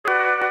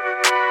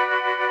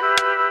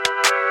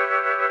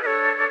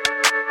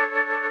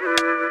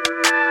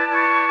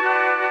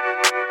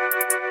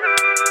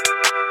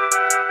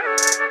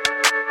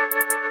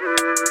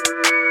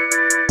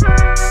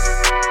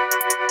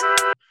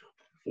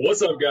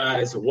What's up,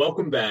 guys?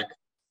 Welcome back.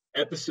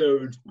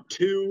 Episode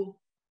 2,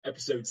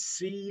 episode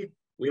C.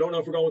 We don't know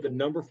if we're going with the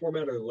number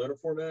format or the letter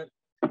format.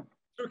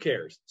 Who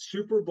cares?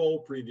 Super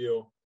Bowl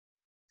preview.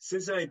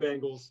 Cincinnati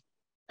Bengals,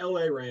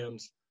 LA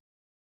Rams.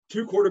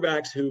 Two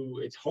quarterbacks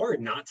who it's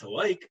hard not to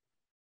like.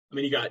 I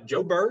mean, you got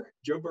Joe Burrow.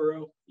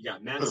 You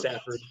got Matt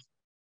Stafford.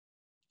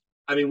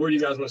 I mean, where do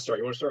you guys want to start?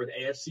 You want to start with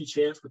AFC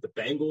champs with the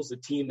Bengals, the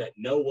team that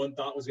no one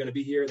thought was going to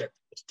be here, that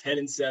was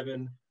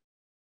 10-7,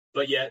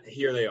 but yet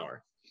here they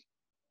are.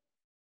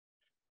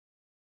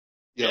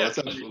 Yeah, let's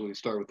absolutely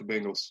start with the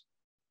Bengals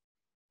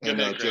and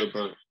Joe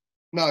Burrow.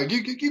 No,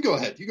 you go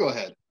ahead. You go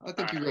ahead. I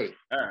think you're ready.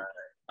 All right.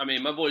 I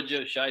mean, my boy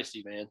Joe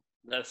Shiesty, man.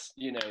 That's,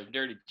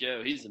 Dirty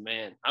Joe. He's the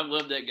man. I've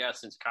loved that guy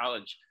since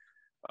college.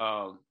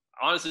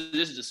 Honestly,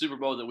 this is a Super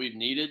Bowl that we've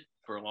needed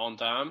for a long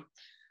time.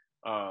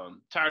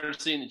 Tired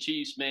of seeing the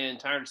Chiefs, man.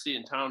 Tired of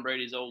seeing Tom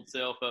Brady's old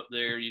self up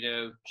there,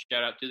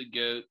 Shout out to the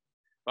GOAT.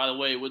 By the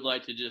way, would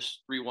like to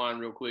just rewind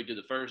real quick to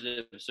the first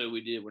episode we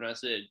did when I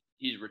said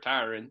he's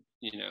retiring.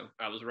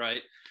 I was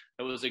right.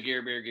 That was a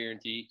Gare Bear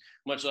guarantee.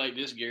 Much like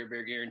this Gare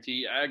Bear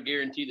guarantee, I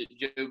guarantee that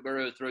Joe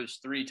Burrow throws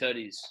 3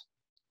 tutties,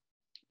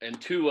 and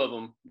 2 of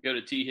them go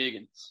to T.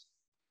 Higgins.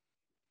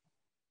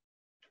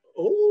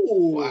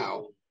 Oh,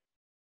 wow.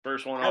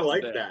 First one I off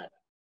like the bat. that.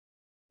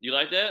 You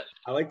like that?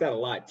 I like that a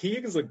lot. T.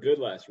 Higgins looked good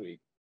last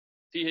week.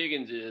 T.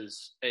 Higgins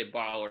is a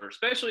baller,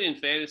 especially in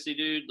fantasy,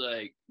 dude.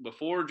 Like,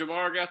 before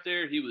Jamar got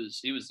there, he was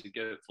the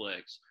GOAT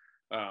flex.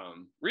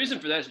 Reason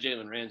for that is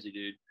Jalen Ramsey,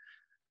 dude.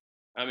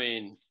 I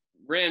mean,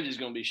 Ramsey's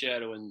going to be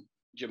shadowing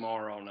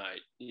Jamar all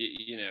night.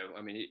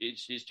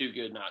 He's too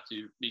good not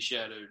to be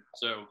shadowed.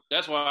 So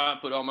that's why I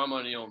put all my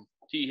money on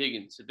T.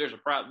 Higgins. If there's a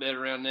prop bet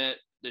around that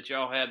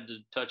y'all had to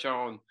touch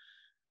on,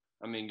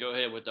 I mean, go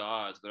ahead with the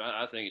odds. But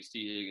I think it's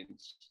T.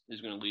 Higgins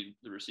is going to lead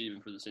the receiving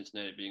for the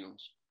Cincinnati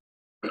Bengals.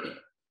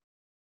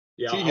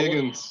 Yeah, T.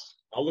 Higgins.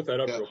 I'll look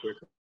that up real quick.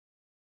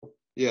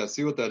 Yeah,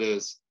 see what that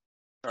is.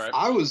 All right.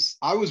 I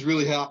was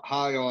really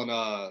high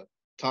on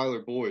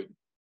Tyler Boyd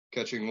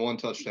catching 1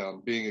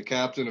 touchdown, being a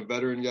captain, a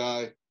veteran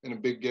guy in a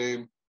big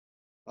game.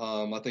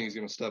 I think he's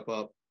going to step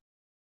up.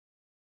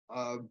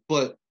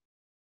 But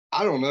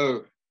I don't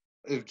know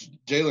if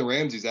Jalen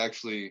Ramsey's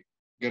actually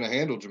going to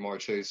handle Jamar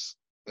Chase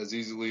as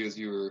easily as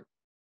you were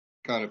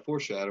kind of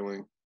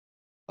foreshadowing.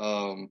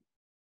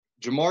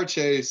 Jamar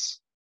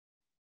Chase,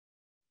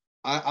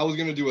 I was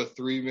going to do a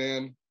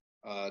 3-man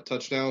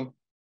touchdown,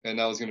 and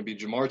that was going to be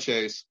Jamar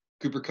Chase,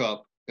 Cooper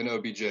Kupp, and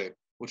OBJ,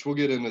 which we'll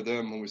get into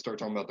them when we start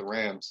talking about the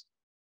Rams.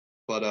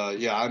 But,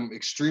 I'm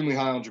extremely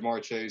high on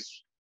Jamar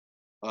Chase.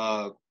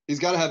 He's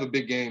got to have a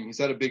big game. He's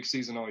had a big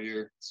season all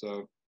year. So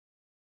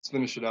let's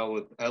finish it out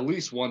with at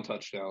least 1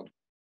 touchdown.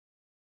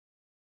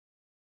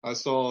 I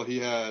saw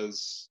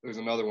there's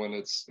another one.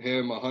 It's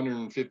him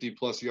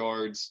 150-plus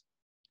yards,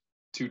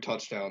 2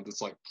 touchdowns.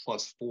 It's like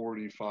plus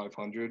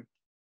 4,500, which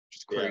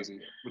is crazy.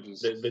 Yeah. Which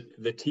is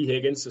the T.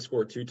 Higgins to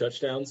score 2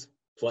 touchdowns,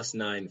 plus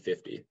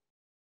 950.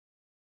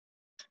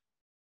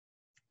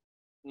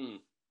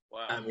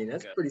 Wow. I mean,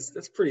 that's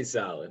pretty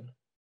solid.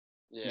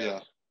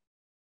 Yeah.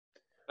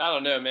 I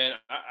don't know, man.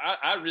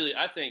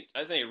 I think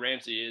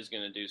Ramsey is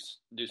going to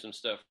do some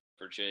stuff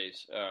for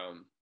Chase.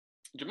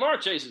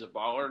 Jamar Chase is a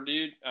baller,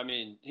 dude. I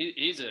mean,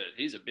 he's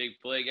a big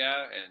play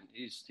guy, and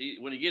he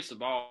when he gets the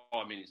ball,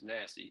 I mean, he's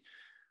nasty.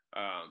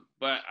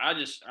 But I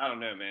don't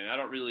know, man.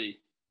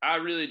 I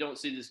really don't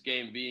see this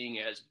game being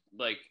as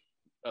like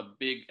a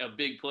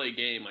big play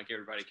game like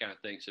everybody kind of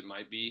thinks it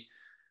might be.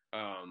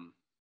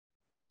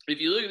 If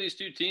you look at these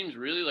two teams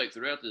really like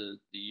throughout the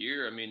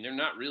year, I mean, they're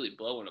not really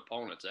blowing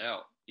opponents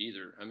out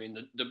either. I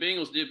mean, the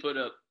Bengals did put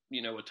up,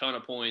 a ton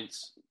of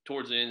points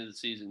towards the end of the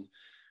season.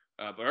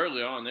 But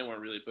early on, they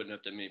weren't really putting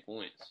up that many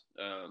points.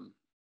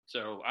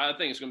 So I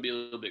think it's going to be a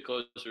little bit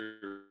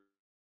closer,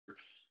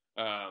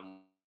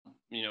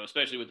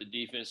 especially with the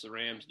defense the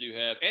Rams do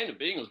have. And the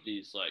Bengals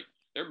D's, like,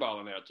 they're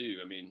balling out too.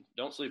 I mean,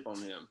 don't sleep on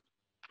them.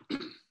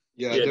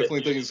 Yeah, I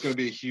definitely think it's going to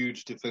be a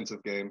huge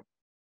defensive game.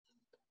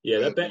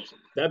 Yeah,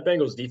 that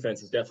Bengals defense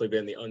has definitely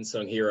been the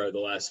unsung hero the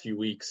last few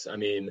weeks. I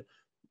mean,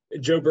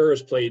 Joe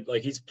Burrow's played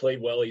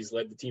well. He's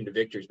led the team to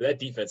victories, but that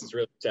defense has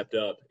really stepped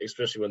up,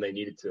 especially when they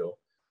needed to.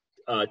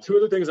 2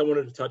 other things I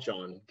wanted to touch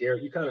on.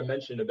 Garrett, you kind of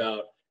mentioned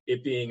about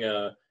it being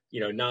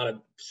not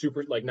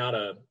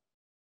a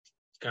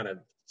kind of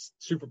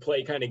super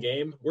play kind of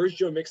game. Where's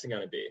Joe Mixon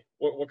going to be?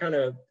 What kind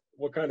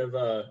of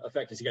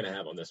effect is he going to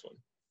have on this one?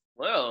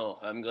 Well,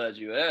 I'm glad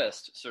you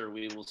asked, Sir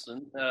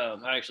Weevilson.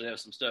 I actually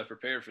have some stuff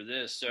prepared for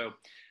this. So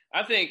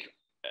I think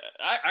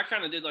I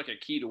kind of did like a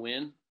key to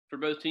win for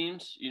both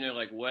teams,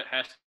 like what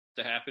has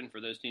to happen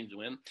for those teams to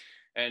win.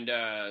 And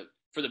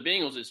for the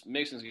Bengals, it's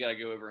Mixon's got to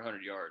go over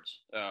 100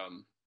 yards.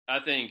 I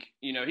think,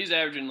 he's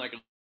averaging like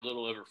a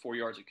little over 4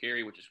 yards a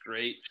carry, which is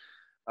great.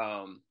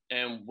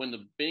 And when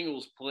the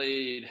Bengals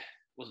played,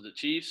 was it the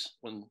Chiefs?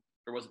 It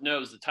was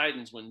the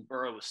Titans when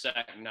Burrow was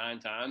sacked 9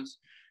 times.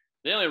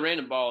 They only ran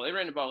the ball. They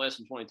ran the ball less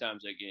than 20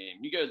 times that game.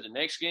 You go to the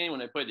next game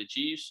when they played the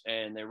Chiefs,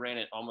 and they ran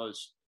it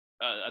almost,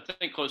 I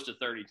think, close to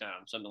 30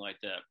 times, something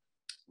like that.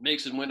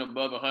 makes them win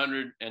above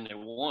 100, and they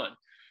won.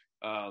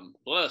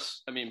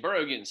 Plus, I mean,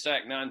 Burrow getting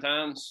sacked 9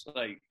 times,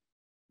 like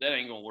that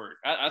ain't gonna work.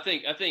 I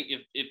think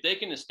if they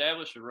can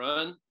establish a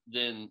run,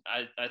 then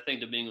I think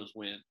the Bengals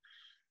win.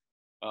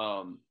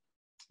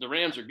 The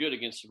Rams are good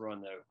against the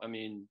run, though. I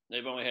mean,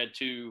 they've only had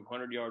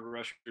 200-yard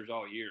rushers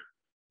all year,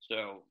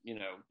 so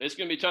it's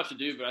gonna be tough to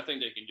do, but I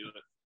think they can do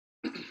it.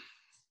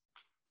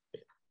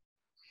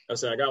 I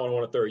got one I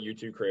want to throw at you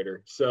too,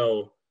 Crater.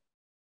 So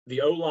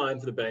the O-line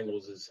for the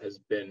Bengals has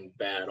been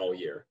bad all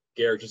year.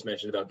 Garrett just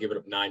mentioned about giving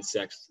up 9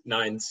 sacks.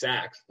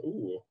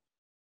 Ooh,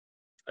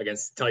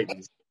 against the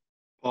Titans.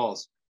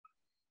 Pause.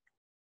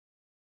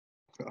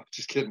 Oh,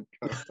 just kidding.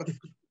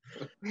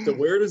 So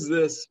where does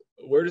this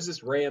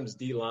Rams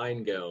D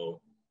line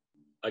go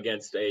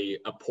against a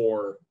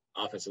poor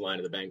offensive line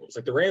of the Bengals?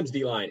 Like the Rams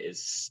D line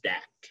is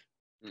stacked.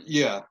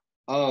 Yeah.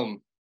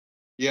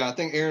 Yeah, I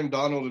think Aaron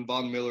Donald and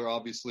Von Miller,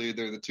 obviously,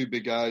 they're the two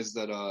big guys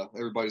that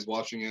everybody's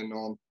watching in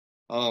on.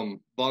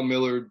 Von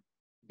Miller,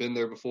 been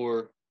there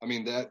before. I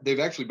mean, they've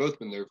actually both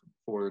been there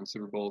before in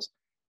Super Bowls.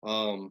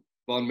 Von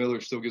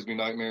Miller still gives me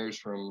nightmares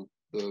from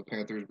the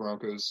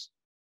Panthers-Broncos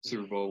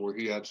Super Bowl where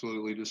he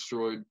absolutely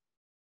destroyed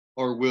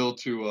our will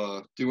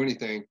to do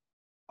anything.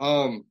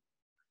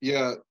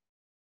 Yeah,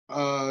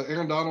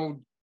 Aaron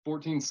Donald,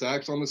 14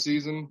 sacks on the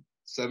season,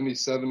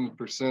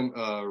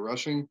 77%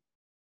 rushing,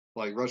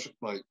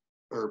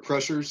 or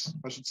pressures,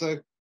 I should say.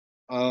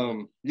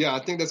 Yeah, I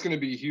think that's going to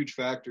be a huge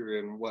factor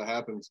in what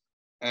happens.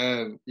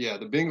 And, yeah,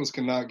 the Bengals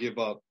cannot give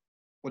up,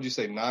 what'd you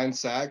say, 9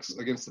 sacks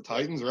against the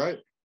Titans, right?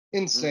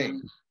 Insane.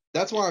 Mm-hmm.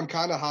 That's why I'm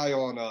kind of high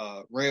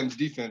on Rams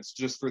defense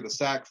just for the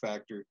sack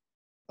factor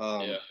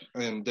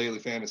in daily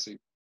fantasy.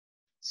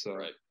 So,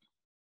 right.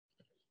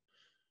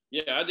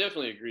 Yeah, I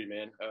definitely agree,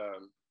 man.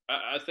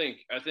 I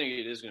think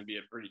it is going to be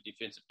a pretty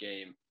defensive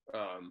game.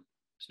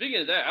 Speaking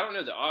of that, I don't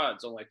know the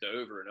odds on like the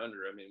over and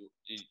under. I mean,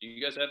 do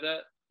you guys have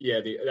that?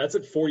 Yeah, that's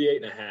at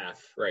 48.5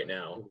 right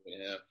now.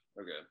 Yeah.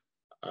 Okay.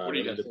 What are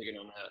you guys thinking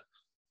on that?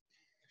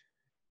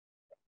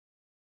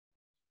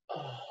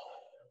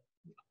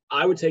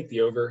 I would take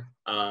the over.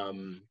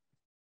 And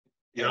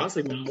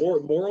honestly,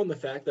 more on the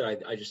fact that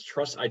I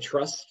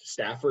trust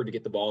Stafford to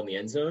get the ball in the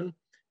end zone,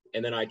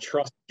 and then I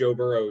trust Joe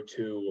Burrow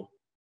to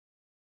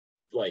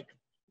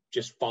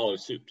just follow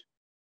suit.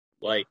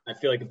 Like I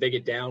feel like if they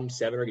get down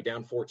 7 or get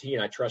down 14,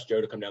 I trust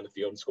Joe to come down the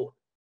field and score.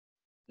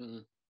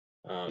 Mm-hmm.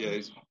 Yeah,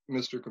 he's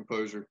Mr.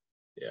 Composure.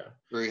 Yeah,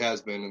 where he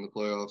has been in the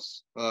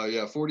playoffs.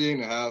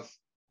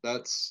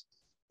 48.5.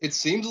 It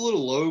seems a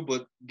little low,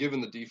 but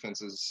given the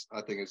defenses,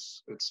 I think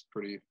it's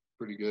pretty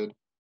good.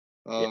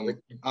 I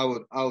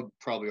would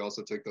probably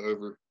also take the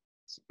over.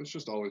 It's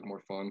just always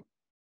more fun.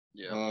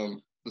 Yeah.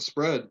 The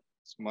spread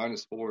is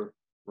 -4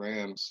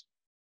 Rams.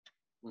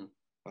 Or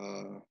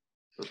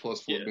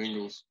 +4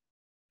 Bengals.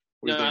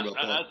 What do you think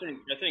about that?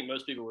 I think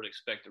most people would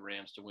expect the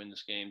Rams to win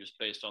this game just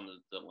based on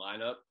the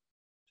lineup.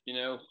 You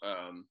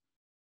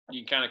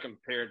can kind of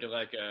compare it to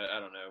I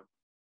don't know.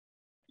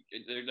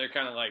 They're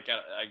kind of like,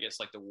 I guess,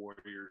 like the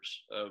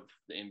Warriors of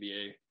the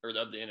NBA or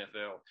of the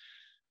NFL.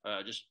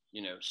 Just,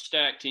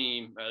 stacked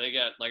team. They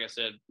got, like I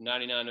said,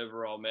 99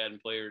 overall Madden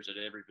players at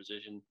every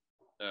position,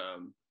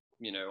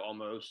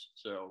 almost.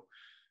 So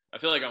I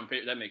feel like on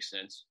paper that makes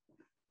sense.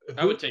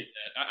 I would take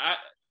that.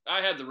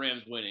 I have the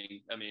Rams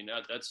winning. I mean,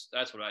 that's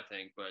what I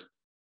think. But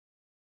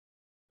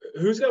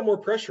who's got more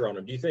pressure on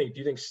him? Do you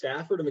think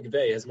Stafford or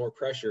McVay has more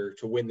pressure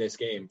to win this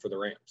game for the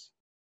Rams?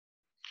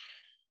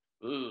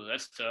 Ooh,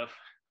 that's tough.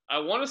 I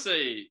want to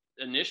say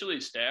initially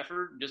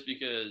Stafford just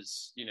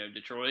because,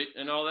 Detroit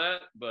and all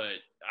that,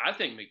 but I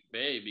think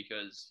McVay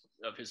because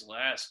of his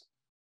last,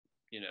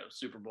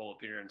 Super Bowl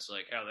appearance,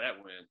 like how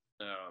that went.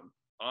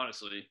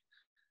 Honestly,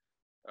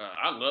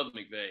 I love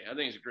McVay. I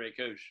think he's a great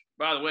coach.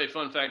 By the way,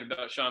 fun fact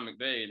about Sean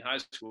McVay, in high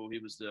school, he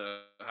was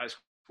the high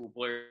school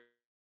player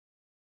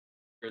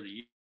of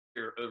the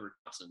year over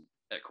Johnson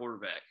at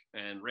quarterback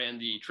and ran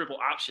the triple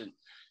option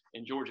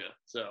in Georgia.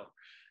 So,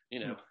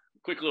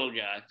 quick little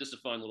guy, just a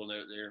fun little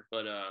note there.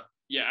 But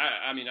yeah,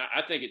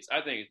 I think it's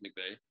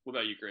McVay. What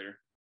about you,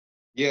 Crater?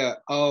 Yeah,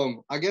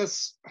 I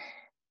guess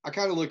I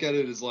kind of look at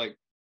it as like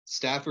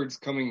Stafford's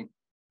coming.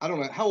 I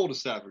don't know how old is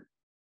Stafford.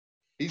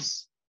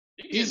 He's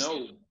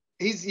old.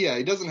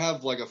 He doesn't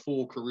have like a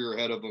full career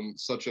ahead of him,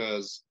 such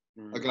as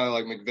a guy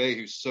like McVay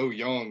who's so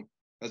young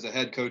as a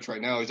head coach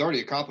right now. He's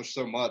already accomplished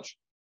so much.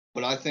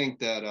 But I think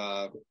that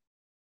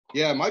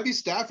it might be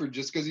Stafford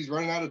just because he's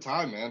running out of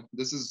time, man.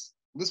 This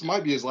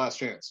might be his last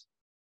chance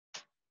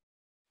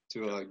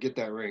to get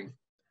that ring.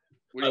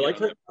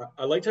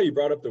 I liked how you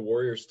brought up the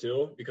Warriors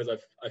too, because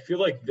I feel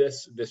like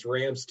this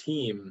Rams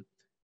team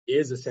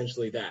is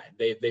essentially that.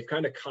 They've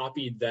kind of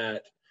copied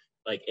that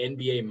like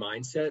NBA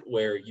mindset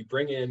where you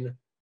bring in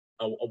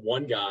a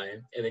one guy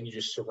and then you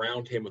just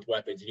surround him with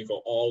weapons and you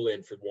go all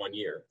in for 1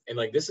 year. And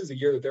like this is a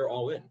year that they're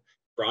all in.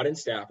 Brought in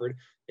Stafford,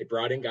 they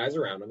brought in guys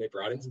around him, they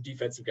brought in some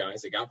defensive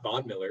guys, they got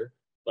Von Miller.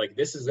 Like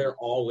this is their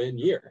all in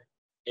year.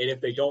 And if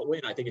they don't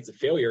win, I think it's a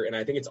failure, and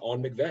I think it's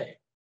on McVay.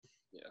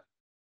 Yeah.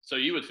 So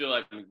you would feel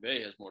like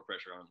McVay has more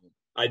pressure on him?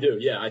 I do,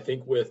 yeah. I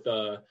think with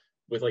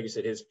with, like you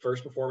said, his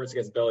first performance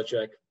against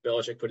Belichick.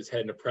 Belichick put his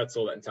head in a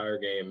pretzel that entire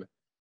game.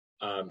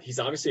 He's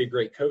obviously a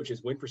great coach.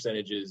 His win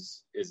percentage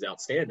is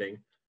outstanding,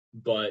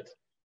 but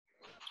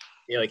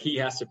like he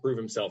has to prove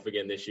himself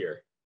again this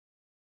year.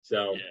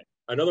 So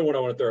another one I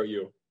want to throw at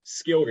you: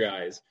 skill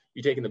guys.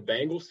 You taking the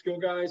Bengals skill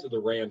guys or the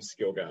Rams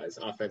skill guys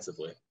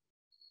offensively?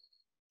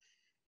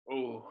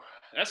 Oh,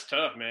 that's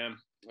tough, man.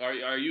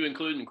 Are you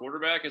including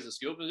quarterback as a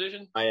skill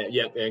position?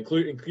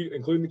 Including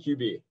the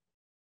QB.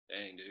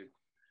 Dang, dude.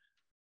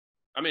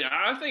 I mean,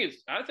 I think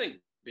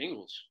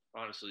Bengals,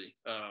 honestly.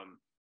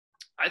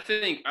 I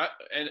think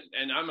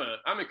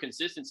I'm a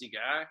consistency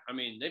guy. I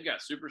mean, they've got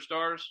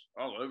superstars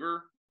all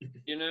over,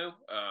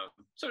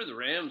 so do the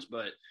Rams,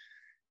 but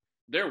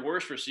their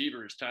worst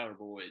receiver is Tyler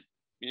Boyd.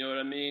 You know what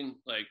I mean?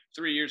 Like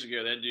 3 years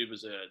ago, that dude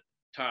was a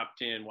top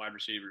 10 wide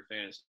receiver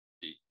fantasy.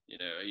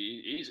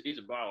 He's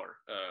a baller.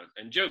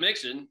 And Joe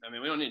Mixon, I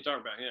mean, we don't need to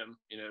talk about him.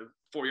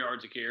 4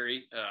 yards a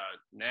carry,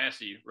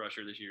 nasty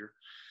rusher this year.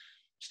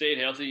 Stayed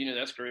healthy,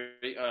 that's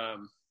great. I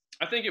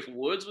think if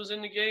Woods was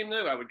in the game,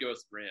 though, I would go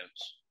with the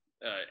Rams.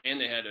 And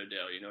they had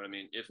Odell, you know what I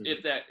mean?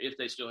 If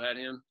they still had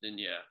him, then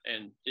yeah.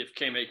 And if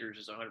Cam Akers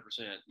is 100%,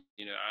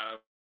 I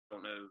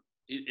don't know.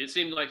 It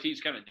seemed like he's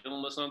kind of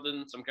dealing with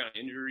something, some kind of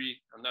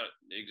injury. I'm not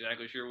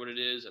exactly sure what it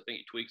is. I think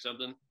he tweaked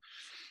something.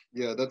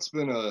 Yeah, that's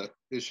been a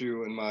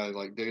issue in my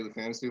daily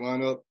fantasy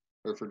lineup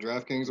or for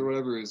DraftKings or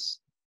whatever. Is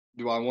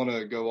do I want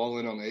to go all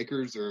in on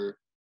Akers, or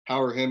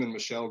how are him and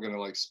Michelle going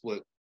to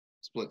split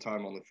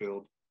time on the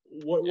field?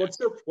 What's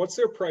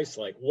their price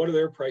like? What are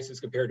their prices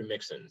compared to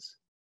Mixon's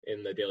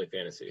in the daily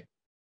fantasy?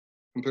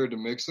 Compared to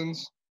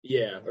Mixon's?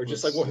 Yeah, or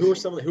just who are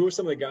some of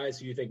the guys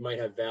who you think might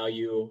have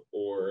value,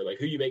 or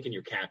who you making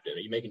your captain? Are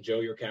you making Joe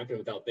your captain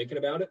without thinking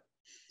about it?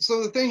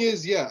 So the thing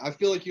is, I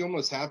feel like you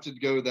almost have to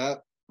go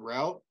that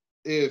route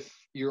if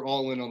you're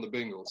all in on the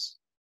Bengals,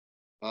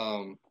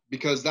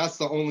 because that's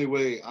the only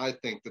way I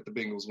think that the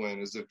Bengals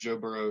win is if Joe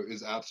Burrow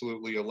is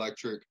absolutely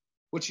electric,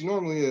 which he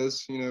normally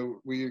is.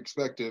 We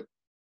expect it.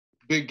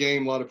 Big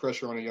game, a lot of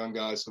pressure on a young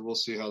guy, so we'll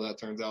see how that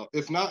turns out.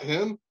 If not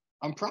him,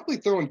 I'm probably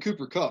throwing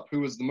Cooper Kupp,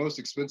 who is the most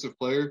expensive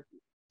player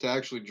to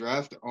actually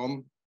draft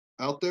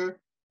out there.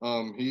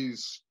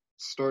 He's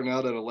starting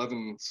out at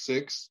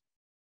 11.6,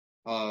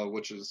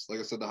 which is, like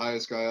I said, the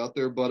highest guy out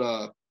there.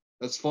 But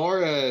as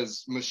far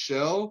as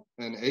Michelle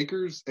and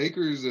Akers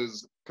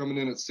is coming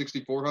in at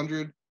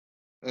 6,400,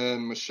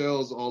 and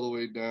Michelle's all the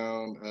way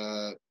down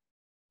at,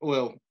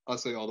 well, I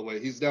say all the way,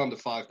 he's down to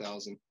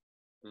 5,000.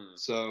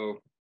 So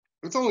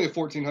it's only a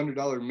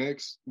 $1,400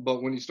 mix,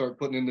 but when you start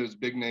putting in those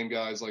big name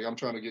guys, like I'm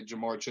trying to get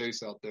Jamar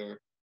Chase out there,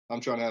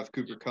 I'm trying to have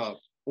Cooper Kupp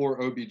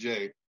or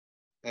OBJ,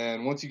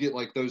 and once you get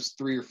those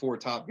 3 or 4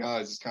 top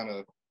guys, it's kind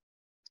of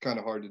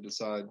hard to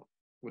decide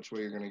which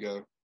way you're going to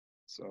go.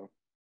 So.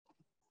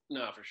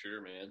 No, for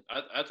sure, man.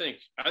 I think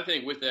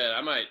with that,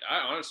 I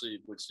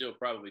honestly would still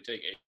probably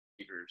take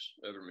Akers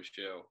over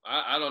Michelle.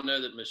 I don't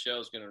know that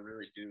Michelle's going to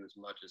really do as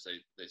much as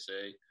they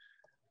say.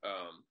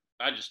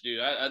 I just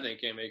do. I think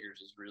Cam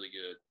Akers is really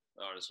good.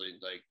 Honestly,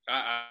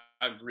 I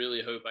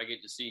really hope I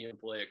get to see him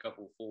play a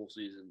couple full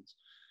seasons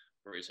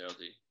where he's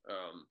healthy.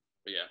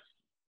 But yeah,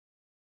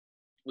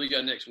 we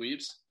got next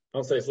weeks.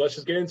 I'll say so. Let's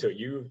just get into it.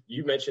 You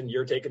mentioned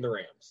you're taking the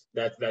Rams.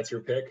 That's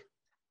your pick.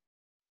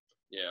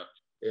 Yeah.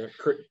 Yeah,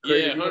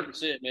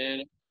 100%,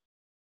 man.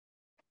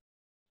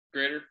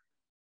 Greater.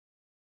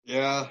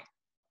 Yeah.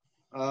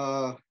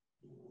 I'm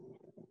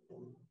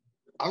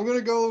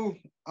gonna go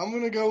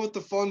with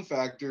the fun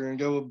factor and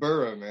go with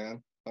Burrow,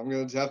 man. I'm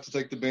gonna have to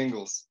take the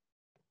Bengals.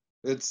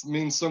 It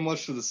means so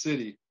much to the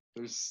city.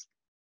 What's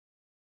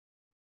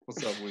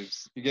up,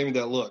 Weeps? You gave me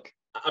that look.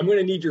 I'm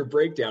gonna need your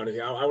breakdown.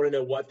 I want to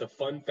know what the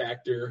fun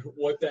factor,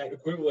 what that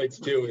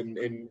equates to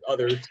in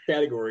other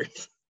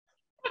categories.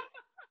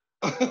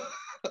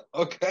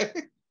 Okay.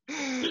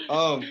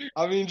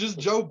 I mean, just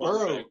Joe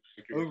Burrow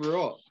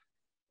overall.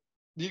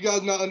 Do you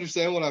guys not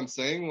understand what I'm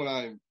saying when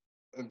I'm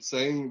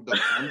saying the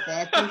fun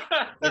factor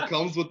that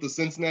comes with the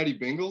Cincinnati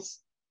Bengals?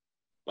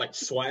 Like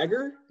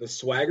swagger? The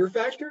swagger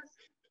factor?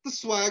 The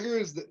swagger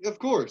is, of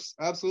course,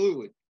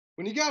 absolutely.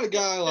 When you got a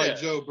guy like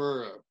Joe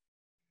Burrow,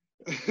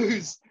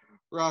 who's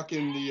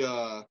rocking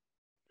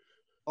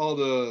all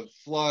the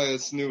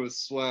flyest,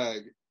 newest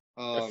swag.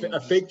 A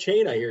fake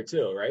chain, I hear,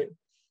 too, right?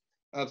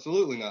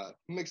 Absolutely not.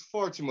 He makes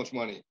far too much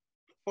money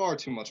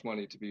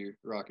to be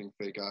rocking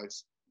fake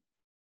eyes.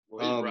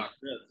 Well, he's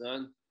rocked up,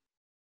 son.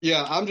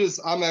 Yeah, I'm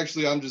just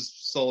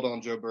sold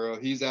on Joe Burrow.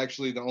 He's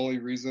actually the only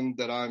reason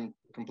that I'm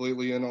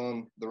completely in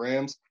on the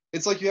Rams.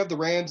 It's like you have the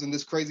Rams in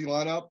this crazy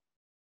lineup,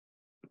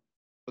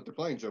 but they're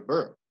playing Joe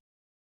Burrow,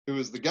 who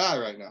is the guy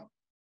right now.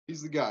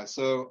 He's the guy.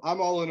 So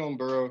I'm all in on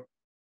Burrow,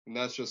 and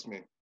that's just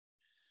me.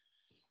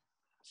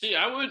 See,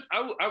 I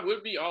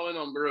would be all in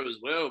on Burrow as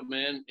well,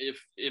 man. If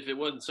it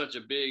wasn't such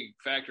a big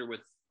factor with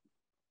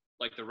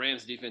the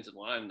Rams' defensive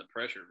line and the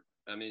pressure.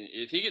 I mean,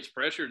 if he gets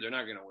pressured, they're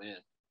not going to win.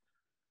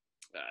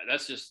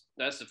 That's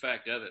the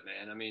fact of it,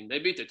 man. I mean, they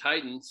beat the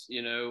Titans,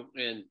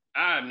 and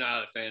I'm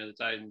not a fan of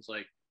the Titans.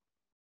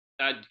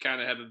 I'd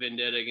kind of have a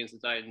vendetta against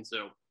the Titans,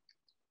 so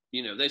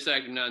they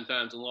sacked him 9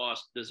 times and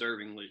lost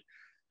deservingly.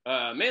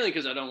 Mainly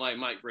because I don't like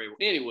Mike Vrabel.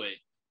 Anyway,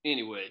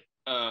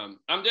 I'm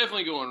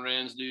definitely going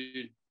Rams,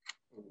 dude.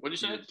 What'd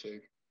you say?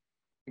 Take.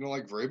 You don't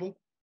like Vrabel?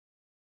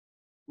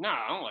 Nah,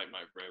 I don't like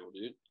Mike Vrabel,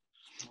 dude.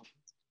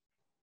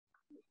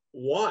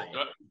 Why?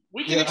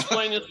 We can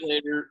explain this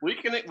later. We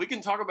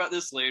can talk about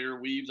this later,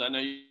 Weaves. I know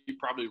you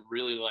probably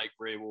really like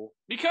Vrabel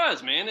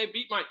because, man, they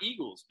beat my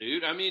Eagles,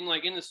 dude. I mean,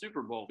 like in the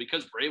Super Bowl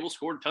because Vrabel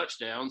scored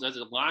touchdowns as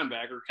a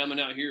linebacker coming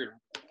out here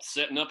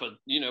setting up a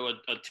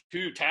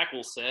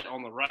 2-tackle set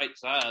on the right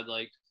side,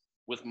 like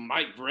with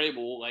Mike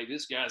Vrabel. Like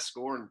this guy's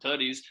scoring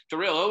tutties.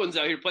 Terrell Owens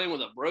out here playing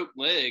with a broke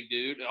leg,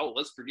 dude. Oh,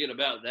 let's forget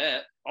about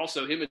that.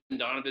 Also, him and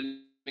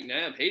Donovan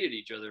McNabb hated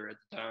each other at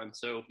the time.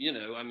 So,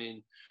 I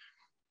mean –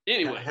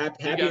 anyway,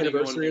 happy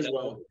anniversary as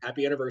well.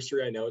 Happy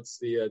anniversary! I know it's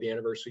the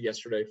anniversary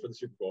yesterday for the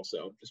Super Bowl,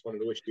 so just wanted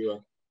to wish you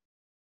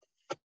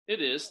a.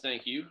 It is.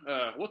 Thank you.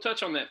 We'll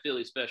touch on that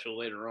Philly special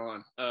later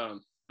on.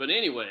 But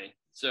anyway,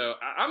 so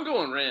I'm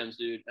going Rams,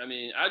 dude. I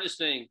mean, I just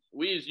think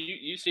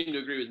you seem to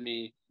agree with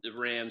me. The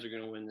Rams are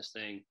going to win this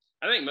thing.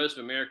 I think most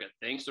of America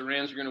thinks the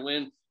Rams are going to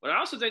win, but I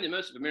also think that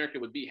most of America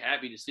would be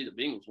happy to see the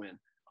Bengals win.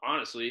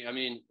 Honestly, I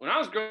mean, when I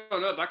was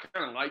growing up, I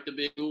kind of liked the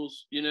Bengals.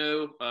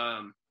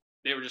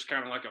 They were just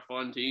kind of like a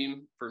fun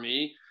team for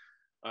me.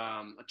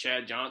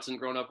 Chad Johnson,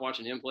 growing up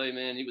watching him play,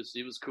 man,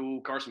 he was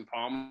cool. Carson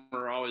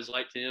Palmer, always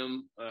liked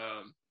him.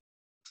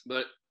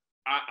 But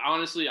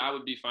honestly, I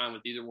would be fine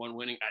with either one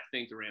winning. I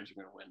think the Rams are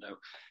going to win, though,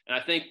 and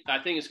I think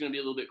it's going to be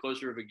a little bit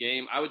closer of a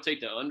game. I would take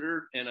the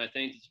under, and I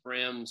think the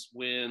Rams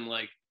win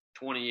like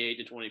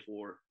 28-24,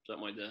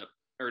 something like that,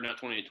 or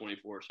not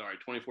 28-24. Sorry,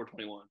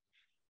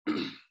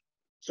 24-21.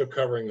 So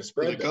covering the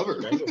spread. Cover.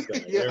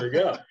 Yeah. There we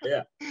go.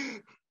 Yeah.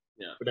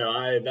 Yeah. But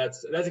no,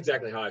 that's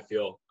exactly how I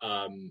feel.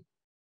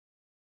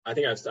 I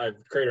think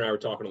Crater and I were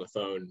talking on the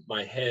phone.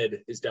 My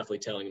head is definitely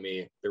telling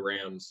me the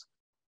Rams.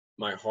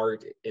 My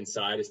heart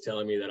inside is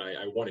telling me that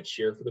I want to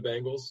cheer for the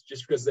Bengals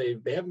just because they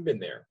haven't been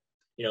there.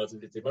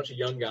 It's a bunch of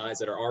young guys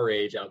that are our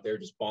age out there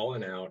just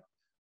balling out.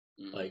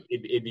 Mm-hmm. Like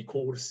it'd be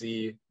cool to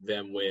see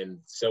them win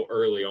so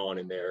early on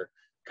in their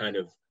kind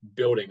of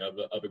building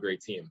of a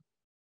great team.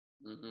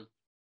 Mm-hmm.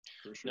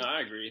 For sure. No,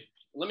 I agree.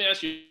 Let me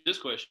ask you this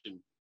question.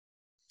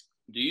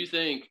 Do you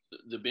think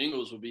the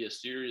Bengals will be a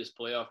serious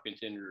playoff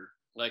contender,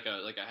 like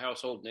a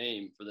household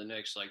name for the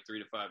next 3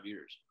 to 5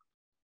 years?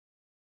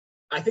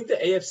 I think the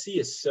AFC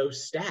is so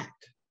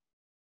stacked.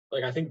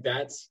 I think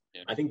that's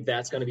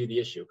going to be the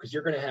issue because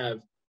you're going to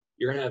have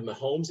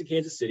Mahomes in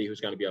Kansas City,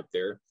 who's going to be up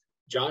there.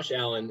 Josh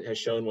Allen has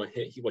shown what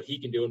he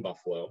can do in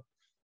Buffalo.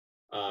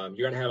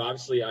 You're going to have,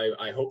 obviously,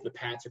 I hope the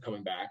Pats are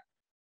coming back.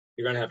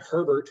 You're going to have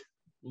Herbert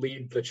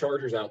lead the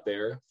Chargers out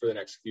there for the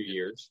next few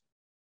years.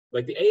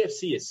 The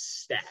AFC is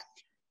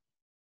stacked.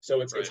 So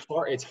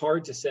it's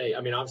hard to say. I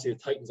mean, obviously the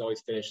Titans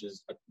always finish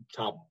as a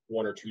top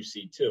 1 or 2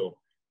 seed too.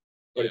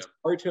 But It's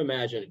hard to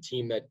imagine a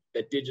team that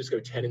did just go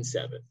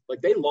 10-7.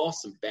 They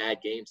lost some bad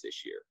games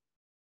this year.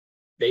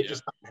 They've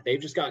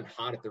just gotten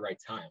hot at the right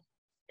time.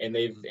 And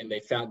they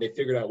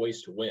figured out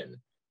ways to win.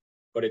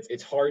 But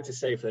it's hard to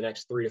say for the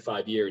next 3 to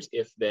 5 years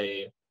if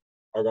they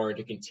are going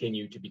to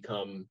continue to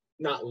become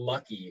not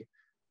lucky,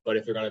 but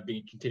if they're going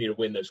to continue to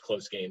win those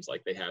close games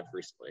like they have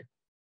recently.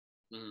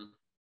 Mm-hmm.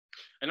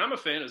 And I'm a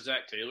fan of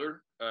Zach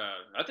Taylor.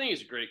 I think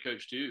he's a great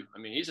coach too. I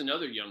mean, he's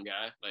another young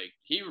guy.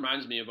 He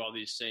reminds me of all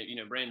these same,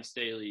 Brandon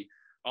Staley,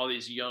 all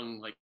these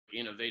young,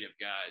 innovative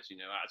guys.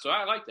 So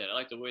I like that. I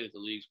like the way that the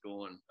league's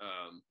going.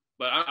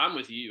 But I'm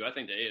with you. I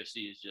think the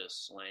AFC is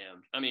just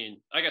slammed. I mean,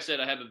 like I said,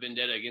 I have a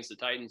vendetta against the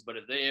Titans, but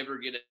if they ever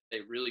get a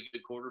really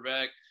good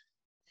quarterback,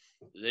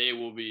 they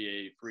will be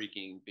a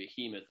freaking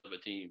behemoth of a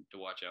team to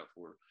watch out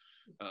for.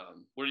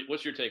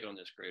 What's your take on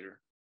this, Crater?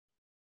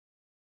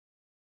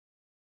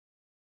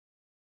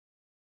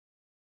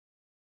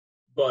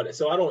 But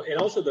so I don't, and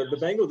also the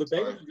Bengals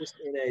are just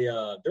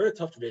they're in a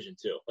tough division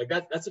too.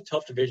 That's a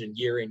tough division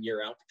year in,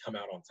 year out to come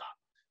out on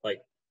top.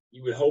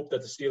 You would hope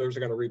that the Steelers are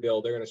going to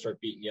rebuild. They're going to start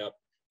beating you up.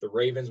 The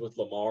Ravens with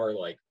Lamar,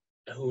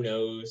 who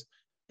knows?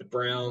 The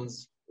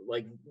Browns,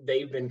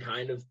 they've been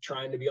kind of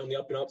trying to be on the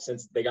up and up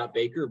since they got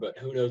Baker, but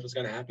who knows what's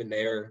going to happen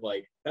there?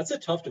 That's a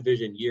tough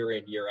division year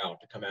in, year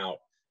out to come out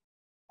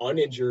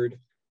uninjured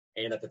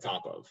and at the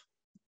top of.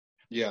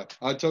 Yeah,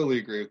 I totally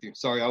agree with you.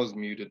 Sorry, I was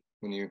muted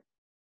when you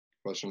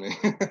questioned me.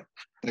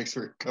 Thanks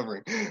for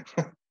covering.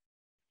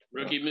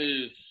 Rookie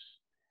move.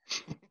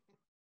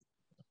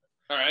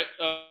 All right.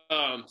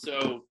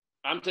 So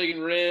I'm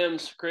taking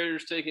Rams.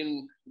 Crater's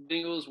taking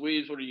Bengals.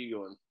 Weaves, what are you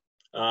going?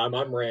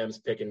 I'm Rams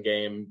picking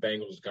game.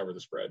 Bengals cover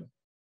the spread.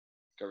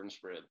 Covering the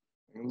spread.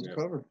 Bengals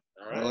cover.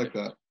 All right. I like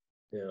that.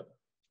 Yeah.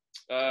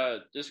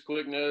 Just a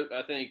quick note.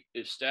 I think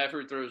if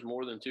Stafford throws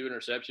more than 2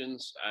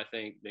 interceptions, I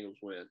think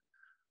Bengals win.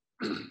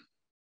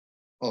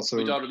 Also,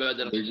 we talked about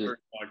that on the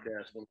first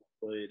podcast when they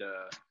played.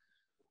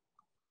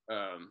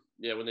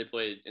 When they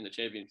played in the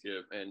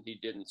championship, and he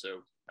didn't.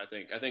 So I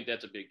think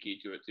that's a big key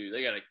to it too.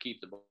 They got to keep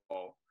the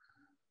ball.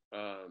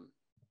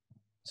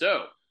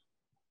 So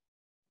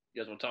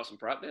you guys want to talk some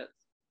prop bets?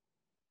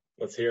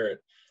 Let's hear it.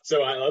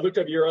 So I looked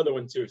up your other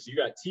one too. So you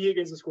got T.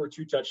 Higgins to score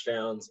 2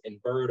 touchdowns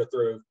and Burrow to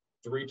throw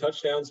 3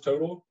 touchdowns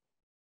total,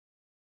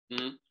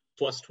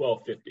 plus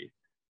 1250.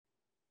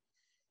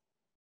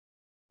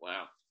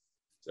 Wow.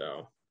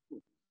 So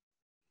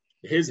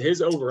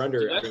his over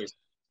under, I think is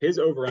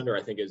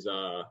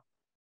 2.5,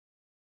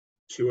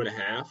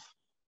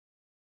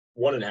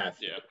 1.5.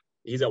 Yeah.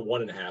 He's at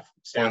 1.5.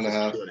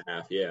 Stafford's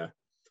 2.5. Yeah.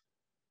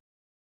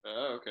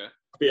 Oh, okay.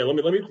 But yeah, let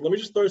me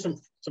just throw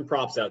some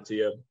props out to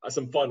you.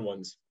 Some fun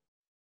ones.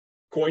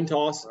 Coin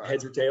toss,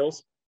 heads or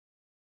tails?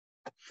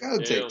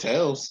 Gotta take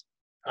tails.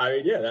 I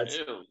mean, yeah,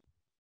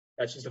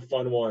 that's just a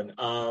fun one.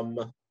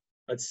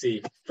 Let's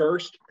see.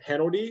 First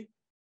penalty.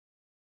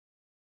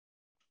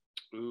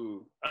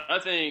 Ooh, I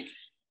think.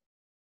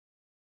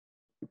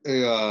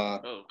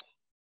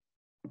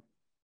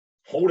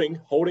 Holding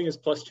is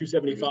plus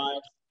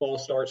 275.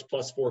 False starts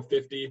plus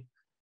 450.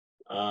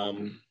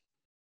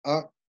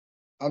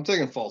 I'm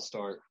taking false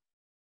start.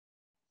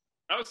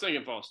 I was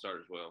thinking false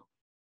start as well.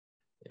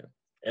 Yeah.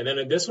 And then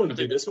in this one,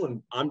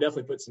 I'm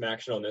definitely putting some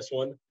action on this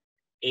one.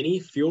 Any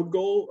field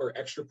goal or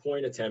extra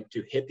point attempt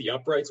to hit the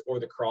uprights or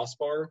the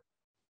crossbar,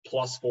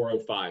 plus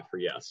 405 for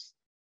yes.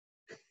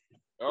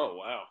 Oh,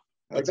 wow.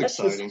 That's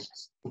exciting.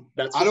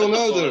 I don't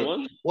know,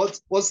 though.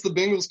 What's the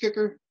Bengals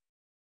kicker?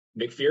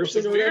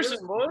 McPherson.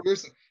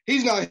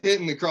 He's not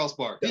hitting the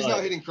crossbar. He's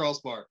not hitting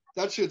crossbar.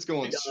 That shit's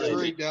going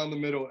straight down the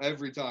middle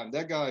every time.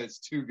 That guy is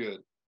too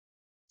good.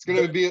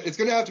 It's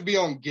gonna have to be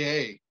on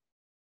Gay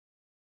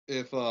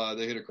if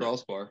they hit a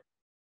crossbar.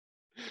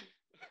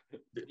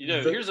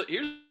 Here's a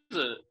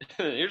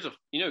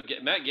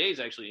Matt Gay's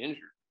actually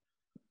injured.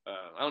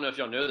 I don't know if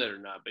y'all know that or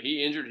not, but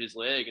he injured his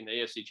leg in the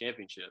AFC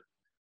Championship.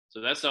 So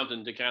that's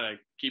something to kind of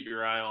keep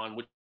your eye on,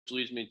 which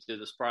leads me to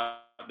this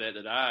prop bet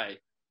that I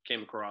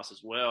came across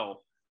as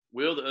well.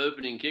 Will the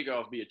opening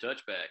kickoff be a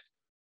touchback?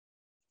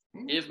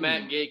 If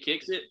Matt Gay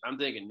kicks it, I'm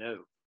thinking no.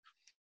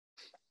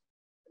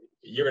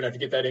 You're going to have to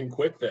get that in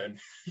quick then.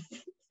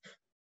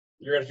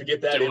 You're going to have to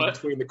get that in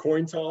between the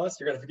coin toss.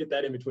 You're going to have to get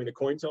that in between the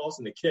coin toss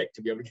and the kick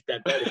to be able to get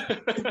that bet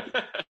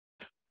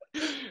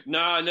in. No,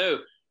 I know.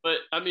 But,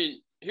 I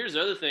mean, here's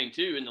the other thing,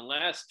 too. In the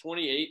last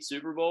 28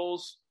 Super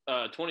Bowls,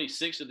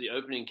 26 of the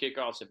opening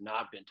kickoffs have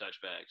not been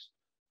touchbacks.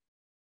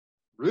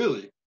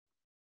 Really?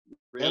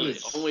 Really?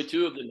 Only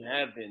 2 of them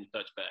have been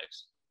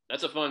touchbacks.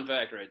 That's a fun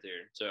fact right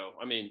there. So,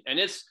 I mean, and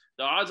it's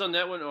the odds on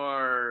that one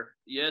are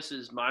yes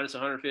is minus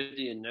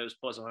 150 and no is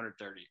plus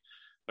 130.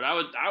 But I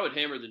would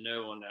hammer the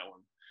no on that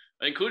one,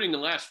 including the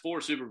last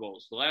 4 Super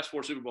Bowls. The last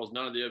 4 Super Bowls,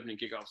 none of the opening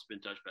kickoffs have been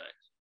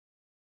touchbacks.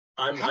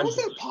 How is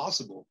that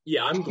possible?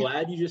 Yeah, I'm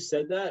glad you just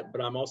said that,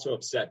 but I'm also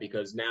upset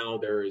because now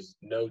there is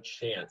no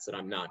chance that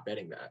I'm not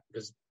betting that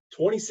because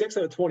 26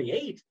 out of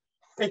 28,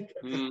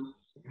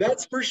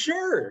 that's for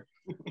sure.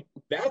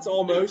 That's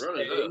almost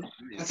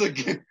that's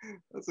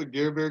a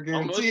Gare Bear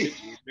guarantee.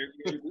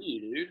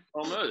 Dude.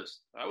 Almost,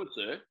 I would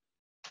say.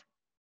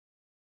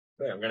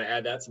 Hey, I'm gonna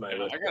add that to my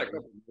list. I got a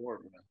couple more.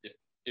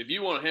 If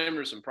you want to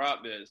hammer some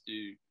prop bets,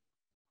 dude,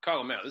 call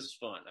them out. This is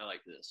fun. I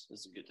like this.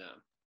 This is a good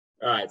time.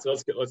 All right, so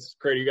let's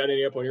Craig, you got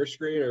any up on your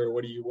screen, or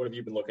what have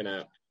you been looking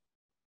at?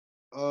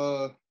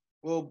 Well,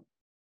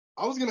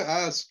 I was gonna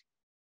ask.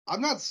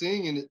 I'm not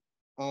seeing it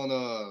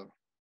on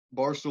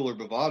Barstool or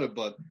Bovada,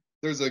 but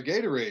there's a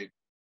Gatorade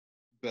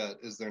bet.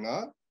 Is there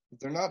not? Is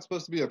there not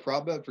supposed to be a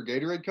prop bet for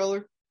Gatorade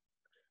color?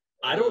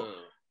 I don't.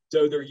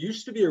 So there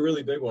used to be a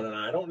really big one, and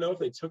I don't know if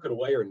they took it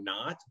away or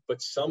not.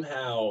 But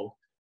somehow,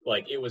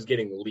 like it was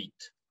getting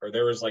leaked, or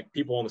there was like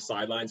people on the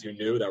sidelines who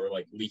knew that were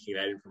like leaking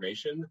that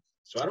information.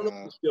 So I don't know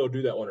if they still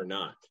do that one or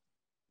not.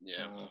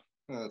 Yeah,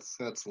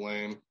 that's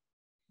lame.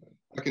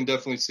 I can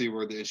definitely see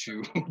where the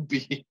issue would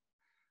be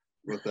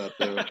with that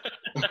though.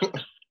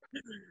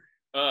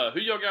 Who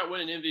y'all got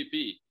winning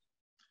MVP?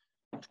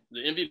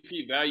 The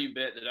MVP value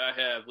bet that I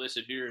have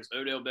listed here is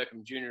Odell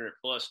Beckham Jr. at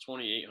plus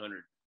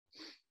 2,800.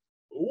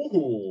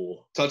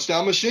 Ooh,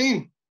 touchdown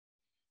machine.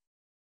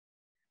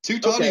 2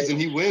 tutties and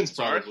he wins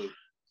probably.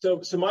 So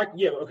my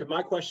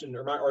question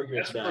or my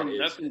argument to that is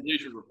that's from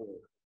Bleacher Report.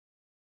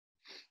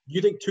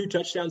 You think 2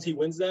 touchdowns he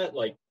wins that?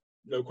 Like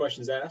no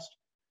questions asked.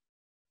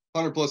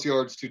 100 plus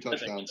yards, 2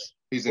 touchdowns.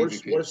 He's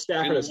MVP. What if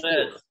Stafford has 4?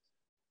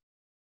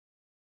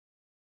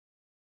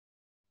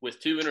 With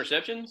 2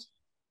 interceptions?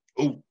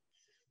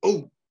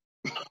 Oh.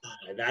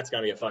 That's got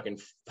to be a fucking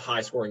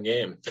high-scoring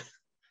game.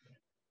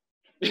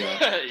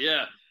 Yeah.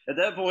 Yeah. At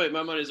that point,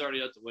 my money's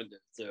already out the window.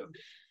 So,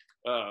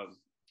 I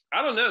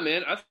don't know,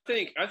 man. I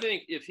think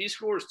if he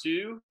scores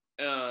 2,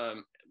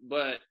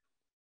 but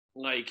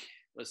like,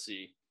 let's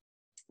see,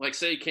 like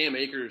say Cam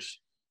Akers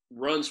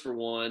runs for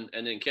 1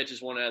 and then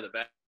catches 1 out of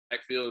the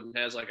backfield and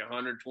has like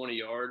 120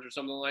 yards or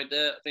something like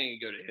that, I think it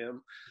could go to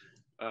him.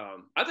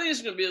 I think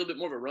it's going to be a little bit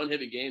more of a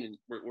run-heavy game than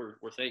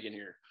we're thinking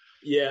here.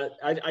 Yeah,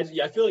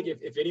 I feel like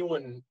if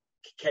anyone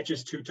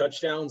catches 2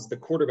 touchdowns, the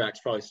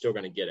quarterback's probably still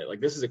going to get it. Like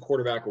this is a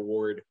quarterback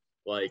award.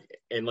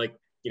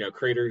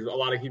 Creators, a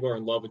lot of people are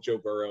in love with Joe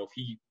Burrow. If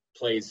he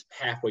plays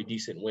halfway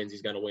decent wins,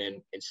 he's going to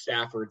win. And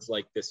Stafford's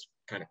like this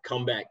kind of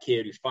comeback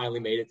kid who's finally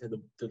made it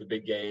to the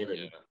big game.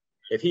 And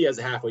if he has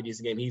a halfway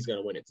decent game, he's going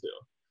to win it too.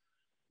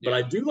 But Yeah.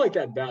 I do like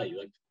that value.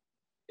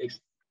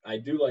 I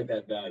do like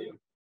that value.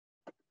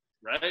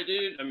 Right,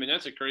 dude. I mean,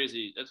 that's a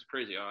crazy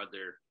odd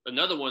there.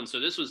 Another one. So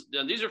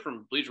these are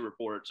from Bleacher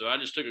Report. So I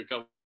just took a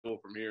couple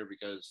from here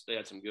because they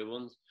had some good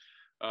ones.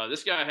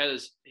 This guy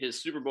has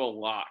his Super Bowl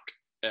lock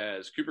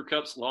as Cooper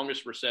Kupp's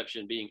longest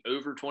reception being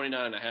over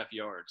 29.5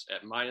 yards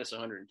at minus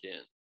 110.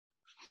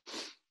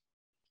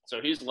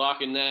 So he's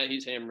locking that.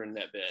 He's hammering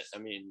that bet. I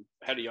mean,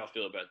 how do y'all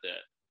feel about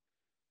that?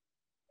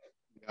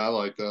 I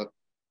like that.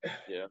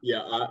 Yeah.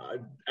 Yeah.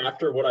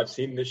 After what I've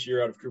seen this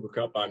year out of Cooper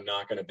Kupp, I'm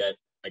not going to bet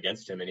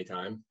against him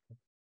anytime.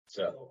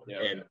 So,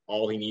 Yeah. And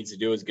all he needs to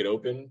do is get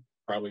open,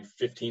 probably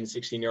 15,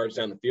 16 yards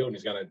down the field, and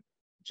he's going to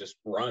just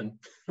run.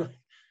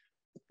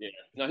 Yeah.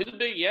 No, he's a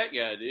big yak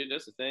guy, dude.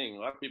 That's the thing. A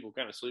lot of people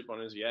kind of sleep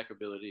on his yak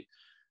ability.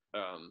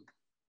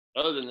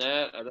 Other than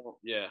that,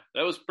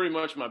 that was pretty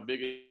much my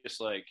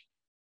biggest,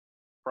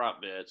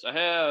 prop bets. I've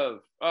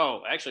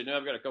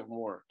got a couple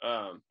more.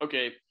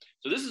 Okay.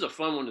 So this is a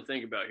fun one to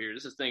think about here.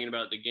 This is thinking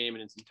about the game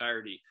in its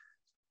entirety.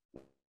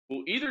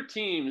 Will either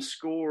team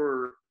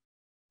score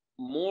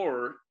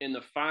more in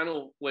the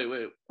final? Wait,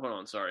 hold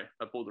on. Sorry.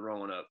 I pulled the wrong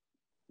one up.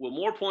 Will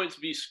more points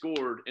be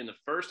scored in the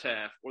first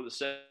half or the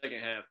second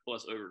half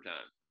plus overtime?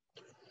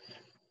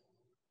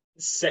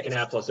 Second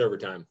half plus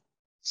overtime.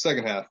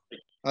 Second half.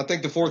 I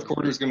think the fourth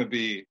quarter is going to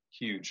be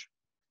huge.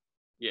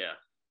 Yeah.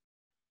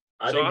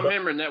 I'm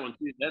hammering that one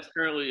too. That's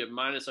currently at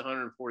minus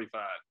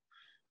 145.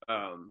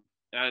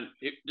 And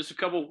just a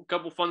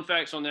couple fun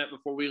facts on that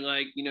before we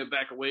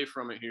back away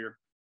from it here.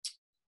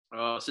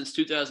 Since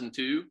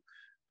 2002,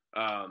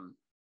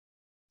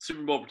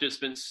 Super Bowl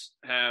participants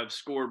have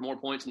scored more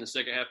points in the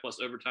second half plus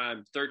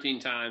overtime 13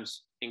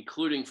 times,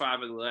 including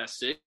 5 of the last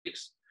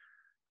 6.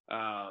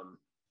 The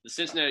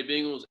Cincinnati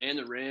Bengals and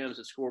the Rams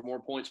have scored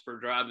more points per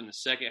drive in the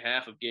second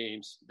half of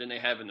games than they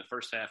have in the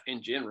first half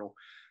in general.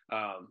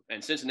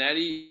 And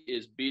Cincinnati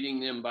is beating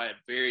them by a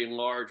very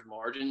large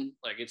margin.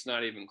 It's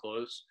not even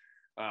close.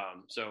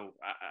 So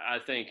I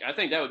think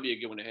that would be a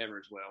good one to hammer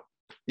as well.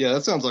 Yeah,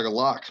 that sounds like a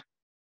lock.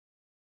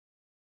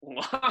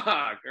 Lock.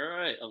 All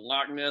right. A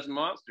Loch Ness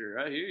monster.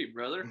 I hear you,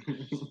 brother.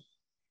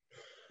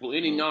 Will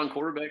any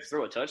non-quarterbacks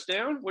throw a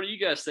touchdown? What are you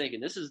guys thinking?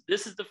 This is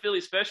the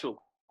Philly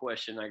special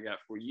question I got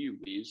for you,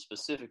 Weaves.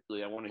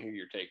 Specifically, I want to hear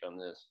your take on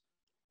this.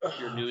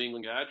 You're a New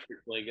England guy,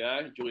 trick play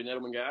guy, Julian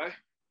Edelman guy.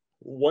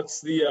 What's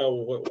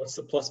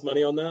the plus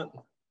money on that?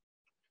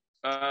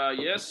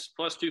 Yes,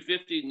 plus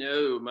 250.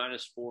 No,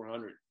 minus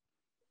 400.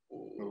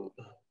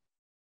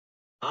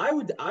 I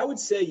would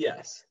say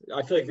yes.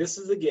 I feel like this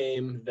is a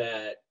game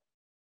that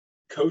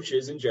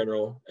coaches in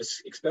general,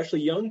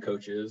 especially young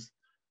coaches,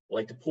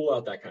 like to pull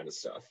out that kind of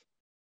stuff.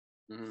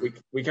 Mm-hmm.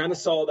 We kind of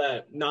saw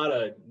that, not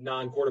a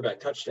non-quarterback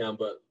touchdown,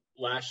 but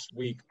last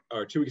week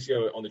or 2 weeks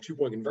ago on the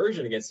 2-point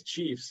conversion against the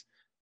Chiefs,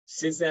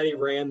 Cincinnati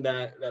ran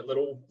that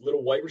little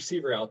white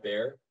receiver out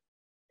there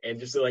and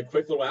just a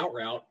quick little out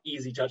route,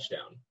 easy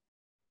touchdown.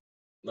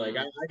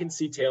 I can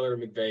see Taylor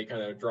and McVay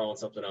kind of drawing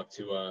something up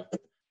to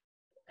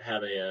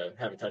have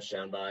a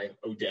touchdown by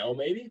Odell,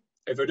 maybe.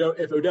 If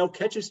Odell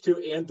catches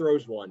 2 and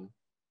throws 1,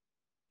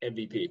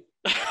 MVP.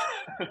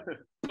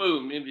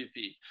 Boom,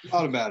 MVP.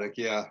 Automatic,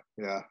 yeah.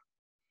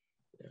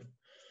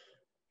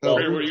 Well,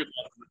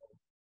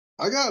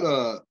 I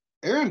got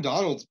Aaron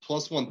Donald's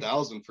plus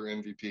 1,000 for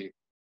MVP.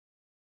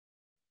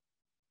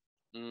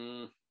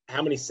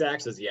 How many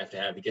sacks does he have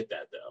to get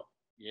that, though?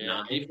 Yeah,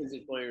 9?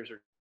 Defensive players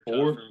are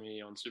 4 for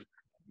me on Super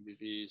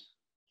MVPs.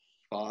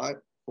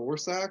 4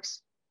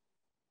 sacks?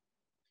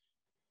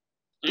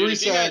 3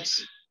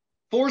 sacks,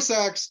 4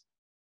 sacks,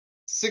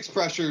 6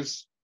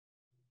 pressures,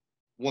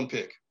 1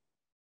 pick.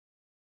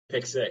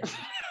 Pick 6.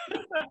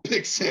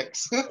 Pick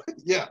 6.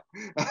 Yeah.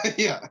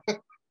 Yeah.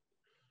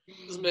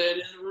 This man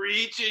is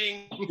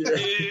reaching,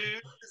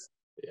 dude.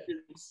 Yeah.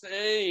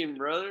 Insane,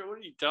 brother. What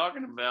are you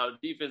talking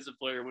about? Defensive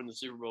player win the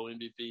Super Bowl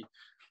MVP.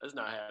 That's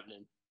not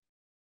happening.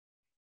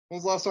 When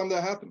was the last time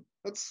that happened?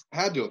 That's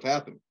had to have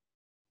happened,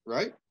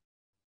 right?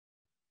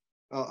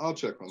 I'll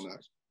check on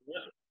that.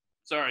 Yeah.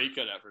 Sorry, you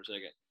cut out for a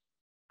second.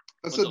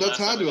 I said that's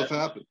had to have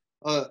happened.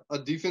 A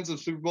defensive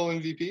Super Bowl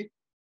MVP?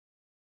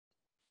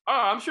 Oh,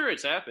 I'm sure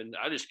it's happened.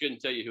 I just couldn't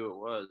tell you who it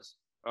was.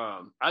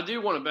 I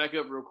do want to back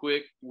up real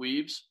quick,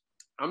 Weebs.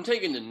 I'm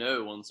taking the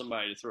no on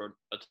somebody to throw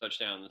a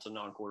touchdown that's a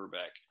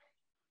non-quarterback.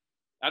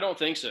 I don't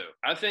think so.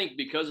 I think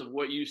because of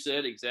what you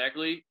said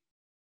exactly,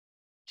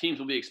 teams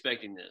will be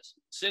expecting this.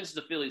 Since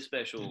the Philly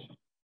special,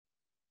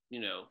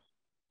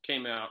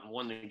 came out and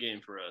won the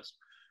game for us,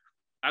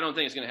 I don't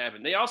think it's going to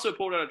happen. They also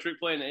pulled out a trick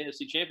play in the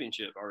AFC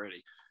Championship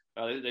already.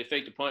 They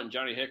faked a punt, and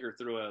Johnny Hecker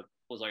threw a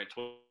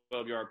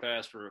 12-yard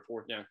pass for a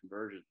 4th down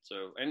conversion.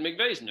 So, and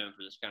McVay's known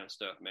for this kind of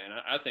stuff, man.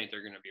 I think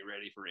they're going to be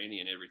ready for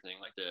any and everything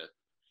like that.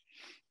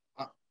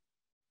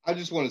 I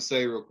just want to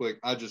say real quick,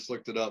 I just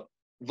looked it up.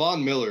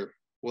 Von Miller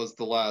was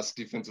the last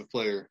defensive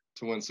player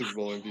to win Super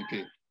Bowl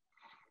MVP.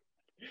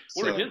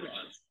 What are his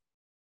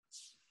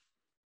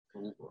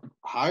odds?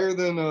 Higher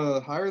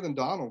than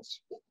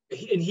Donald's.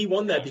 And he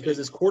won that because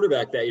his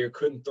quarterback that year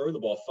couldn't throw the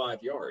ball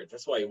 5 yards.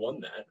 That's why he won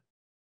that.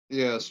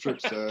 Yeah, strip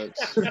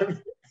sacks.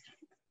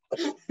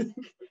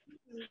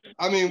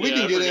 I mean, we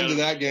can get into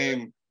that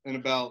game and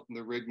about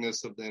the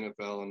riggedness of the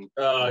NFL and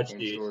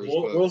geez. stories,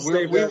 We'll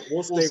save that.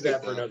 We'll save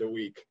that for that. another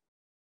week.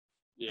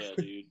 Yeah,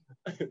 dude.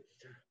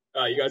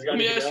 You guys got Let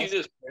me anything ask else?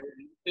 you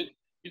this: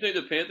 you think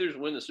the Panthers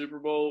win the Super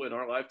Bowl in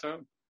our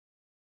lifetime?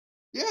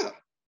 Yeah,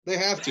 they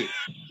have to.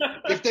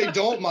 If they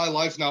don't, my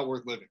life's not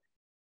worth living.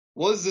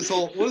 What is this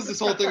whole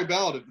thing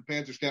about if the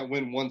Panthers can't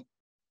win one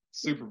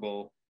Super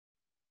Bowl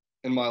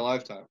in my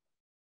lifetime?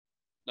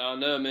 I don't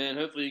know, man.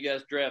 Hopefully, you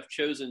guys draft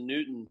Chosen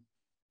Newton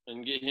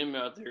and get him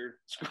out there.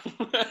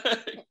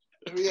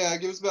 Yeah,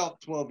 give us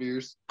about 12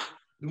 years.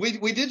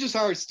 We did just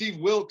hire Steve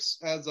Wilkes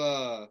as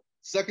a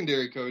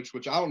secondary coach,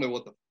 which I don't know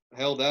what the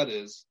hell that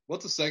is.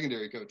 What's a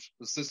secondary coach?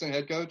 Assistant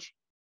head coach?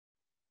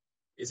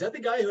 Is that the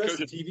guy who has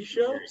the TV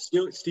show?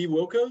 Steve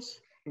Wilkos?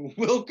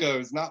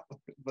 Wilkos,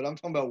 but I'm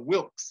talking about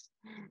Wilkes.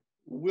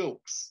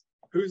 Wilkes.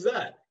 Who's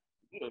that?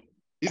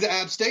 He's an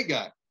App State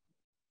guy.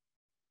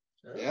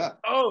 Yeah.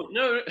 Oh,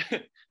 no.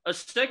 A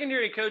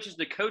secondary coach is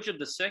the coach of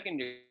the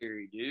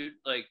secondary, dude.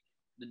 Like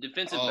the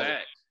defensive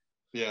back.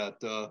 Yeah,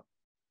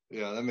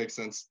 yeah, that makes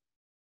sense.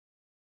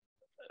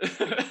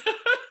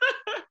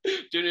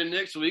 Tune in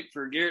next week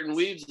for Garrett and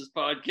Weaves'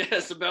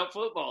 podcast about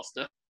football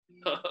stuff.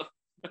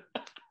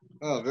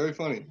 Oh, very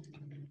funny.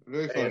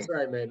 Very funny. That's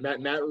right, man.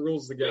 Matt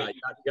rules the guy.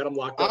 You got him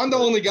locked up. I'm the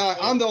only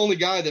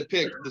guy that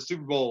picked the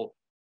Super Bowl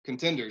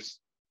contenders.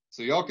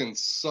 So y'all can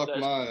suck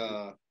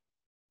my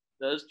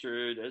That's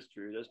true.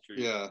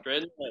 Yeah.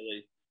 Tread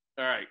lightly.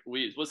 All right,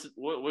 Weaves,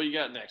 what you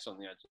got next on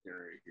the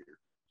itinerary here?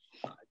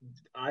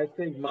 I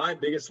think my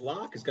biggest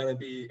lock is going to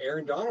be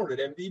Aaron Donald at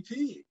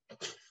MVP.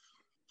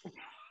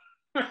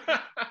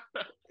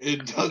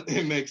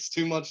 It makes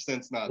too much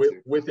sense not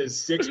to. With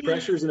his 6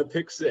 pressures and a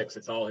pick 6,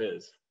 it's all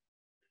his.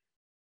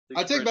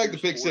 I take back the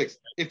pick 6.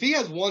 If he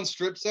has 1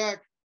 strip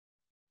sack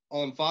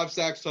on 5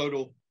 sacks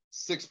total,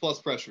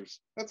 6+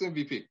 pressures, that's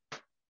MVP.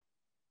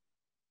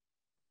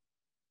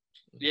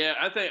 Yeah,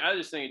 I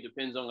just think it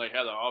depends on like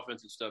how the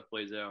offensive stuff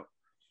plays out.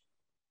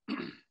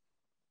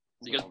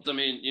 Because I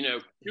mean,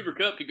 Cooper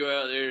Kupp could go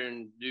out there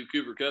and do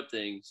Cooper Kupp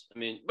things. I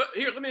mean, but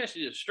here, let me ask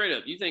you this straight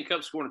up: you think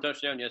Kupp scored a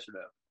touchdown? Yes or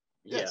no?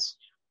 Yes.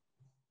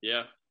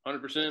 Yeah,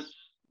 100%.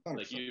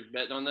 Like you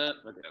betting on that?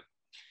 Okay.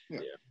 Yeah.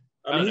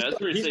 I mean, that's a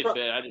pretty safe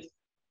bet.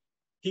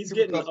 He's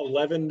getting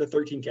 11 to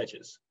 13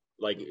 catches.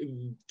 Like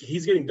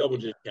he's getting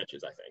double-digit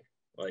catches. I think.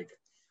 Like.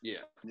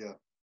 Yeah.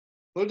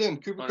 Put it in: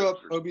 Cooper 100%. Kupp,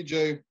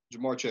 OBJ,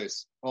 Jamar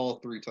Chase, all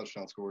 3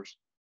 touchdown scores.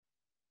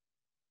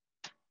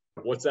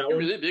 What's that You're one?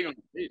 really big on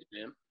the Chase,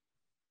 man.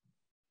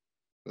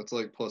 That's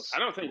like plus. I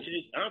don't think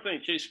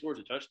Chase scores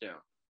a touchdown.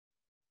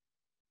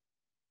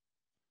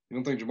 You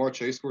don't think Jamar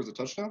Chase scores a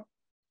touchdown?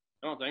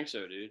 I don't think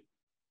so, dude.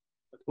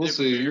 We'll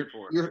see.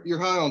 You're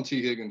high on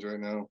T. Higgins right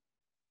now,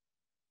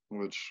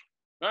 which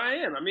I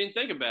am. I mean,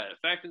 think about it.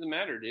 Fact of the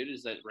matter, dude,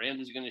 is that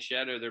Rams is going to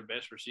shadow their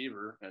best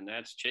receiver, and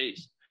that's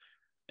Chase.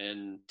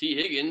 And T.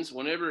 Higgins,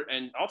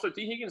 and also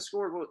T. Higgins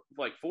scored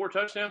like 4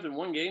 touchdowns in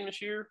one game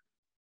this year.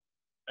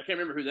 I can't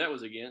remember who that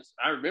was against.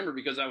 I remember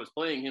because I was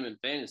playing him in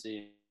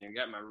fantasy and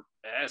got my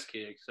ass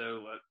kicked.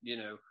 So,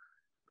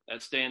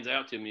 that stands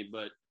out to me.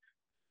 But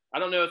I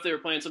don't know if they were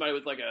playing somebody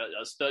with like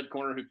a stud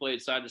corner who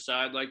played side to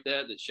side like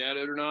that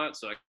shadowed or not.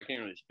 So I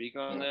can't really speak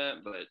on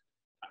that. But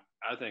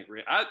I think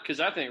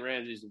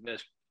Ramsey's the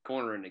best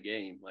corner in the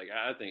game. Like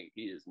I think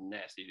he is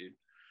nasty, dude.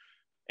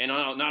 And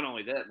not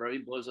only that, bro, he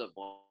blows up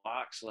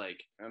blocks.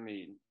 Like, I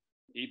mean,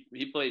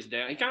 he plays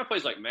down. He kind of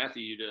plays like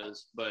Matthew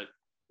does, but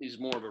he's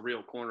more of a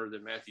real corner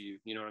than Matthew.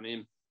 You know what I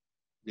mean?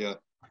 Yeah.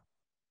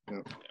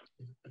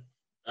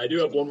 I do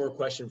have one more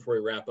question before we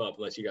wrap up,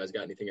 unless you guys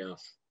got anything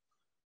else.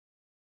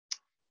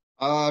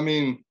 I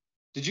mean,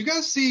 did you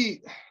guys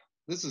see?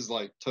 This is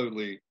like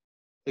totally.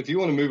 If you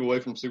want to move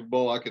away from Super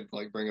Bowl, I could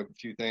like bring up a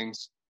few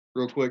things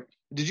real quick.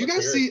 Did you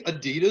guys see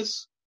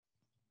Adidas?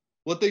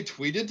 What they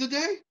tweeted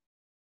today?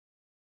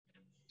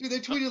 Dude, they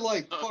tweeted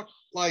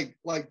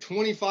like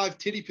 25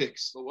 titty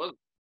pics. What was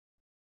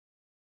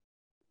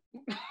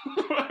it?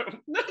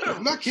 No,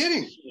 I'm not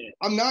kidding.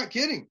 I'm not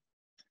kidding.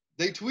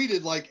 They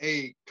tweeted like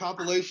a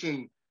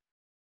compilation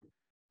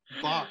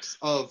box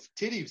of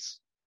titties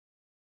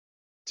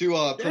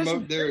to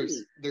promote their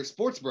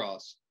sports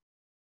bras.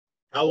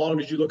 How long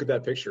did you look at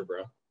that picture,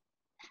 bro?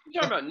 You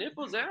talking about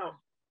nipples out?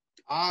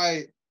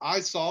 I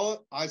saw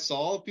it. I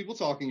saw people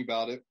talking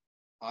about it.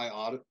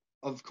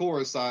 Of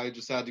course, I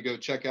just had to go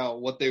check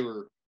out what they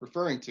were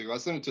referring to. I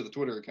sent it to the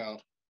Twitter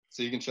account,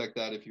 so you can check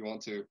that if you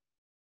want to.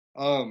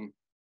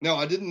 No,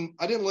 I didn't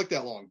look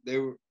that long.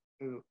 It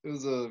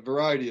was a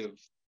variety of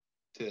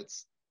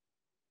tits.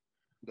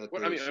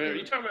 What, I mean, are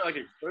you talking about like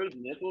exposed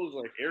nipples,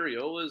 like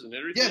areolas and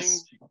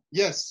everything?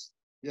 Yes.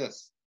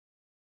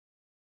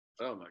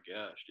 Oh my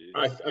gosh, dude!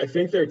 I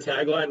think their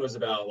tagline was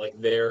about like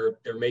they're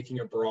making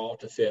a bra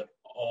to fit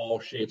all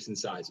shapes and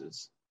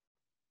sizes.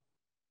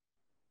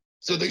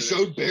 So they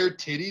showed bare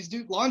titties,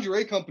 dude.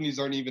 Lingerie companies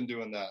aren't even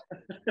doing that.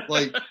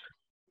 Like,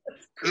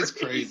 it's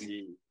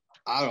crazy.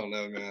 I don't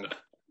know, man.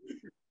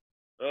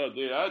 Oh,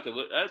 dude, I have to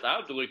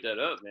look that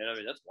up, man. I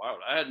mean, that's wild.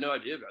 I had no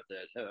idea about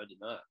that. No, I did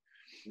not.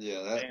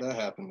 Yeah, that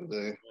happened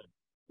today.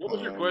 What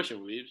was your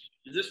question, Weaves?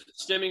 Is this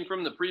stemming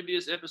from the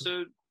previous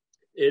episode?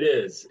 It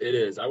is. It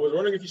is. I was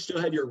wondering if you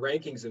still had your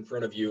rankings in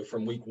front of you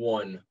from week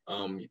 1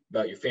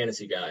 about your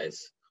fantasy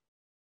guys.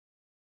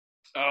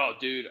 Oh,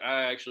 dude,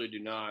 I actually do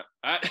not.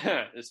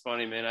 It's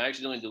funny, man. I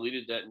accidentally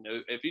deleted that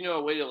note. If you know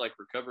a way to like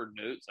recover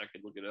notes, I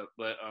could look it up.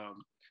 But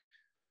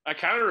I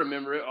kind of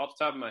remember it off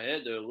the top of my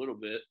head, though, a little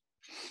bit.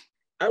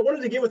 I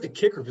wanted to get with the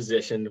kicker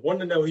position.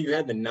 Wanted to know who you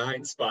had in the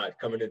 9 spot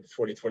coming into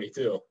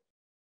 2022.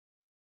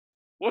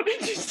 What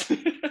did you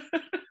say?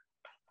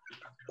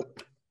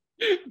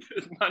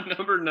 My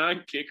number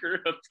 9 kicker.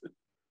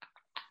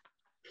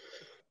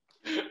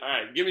 All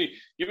right, give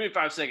me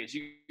 5 seconds.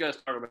 You guys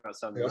talk about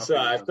something. So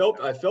I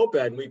felt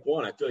bad in week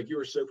 1. I feel like you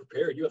were so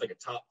prepared. You had like a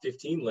top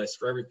 15 list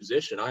for every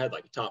position. I had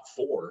like a top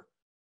 4,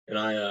 and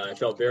I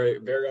felt very,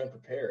 very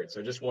unprepared.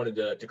 So I just wanted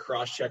to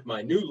cross check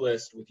my new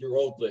list with your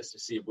old list to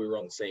see if we were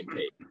on the same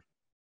page.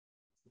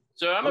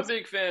 So I'm a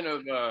big fan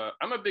of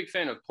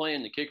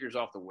playing the kickers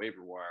off the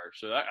waiver wire.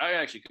 So I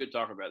actually could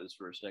talk about this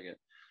for a second.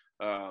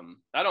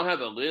 I don't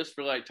have a list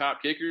for like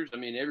top kickers. I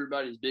mean,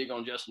 everybody's big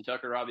on Justin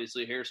Tucker,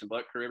 obviously. Harrison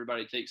Butker,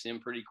 everybody takes him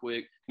pretty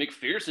quick.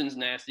 McPherson's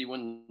nasty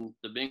when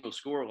the Bengals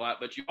score a lot,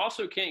 but you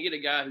also can't get a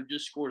guy who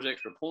just scores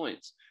extra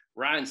points.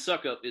 Ryan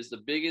Suckup is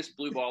the biggest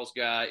blue balls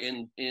guy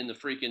in the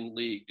freaking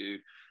league,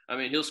 dude. I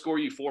mean, he'll score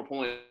you 4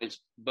 points,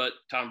 but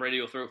Tom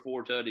Brady will throw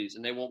 4 tutties,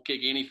 and they won't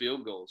kick any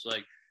field goals.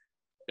 Like,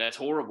 that's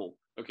horrible.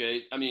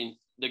 Okay, I mean,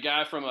 the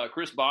guy from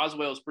Chris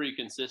Boswell is pretty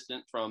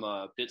consistent from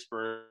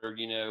Pittsburgh.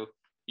 You know,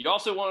 you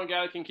also want a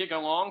guy that can kick a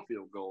long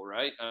field goal,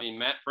 right? I mean,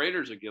 Matt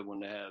Prater's a good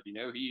one to have. You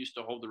know, he used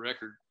to hold the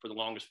record for the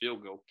longest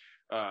field goal.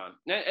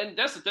 And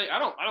that's the thing. I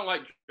don't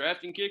like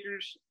drafting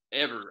kickers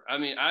ever. I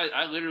mean,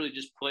 I literally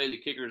just play the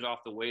kickers off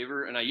the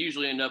waiver, and I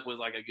usually end up with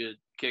like a good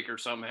kicker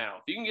somehow.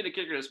 If you can get a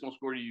kicker that's going to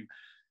score you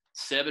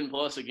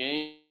 7+ a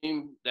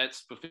game,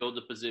 that's fulfilled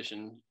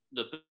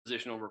the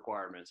positional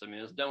requirements. I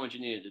mean, it's done what you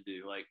needed to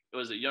do. Like,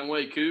 was it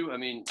Younghoe Koo? I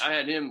mean, I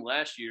had him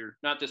last year,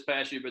 not this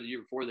past year, but the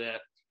year before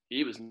that.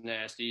 He was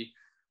nasty.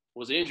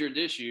 Was injured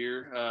this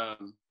year.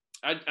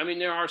 I mean,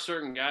 there are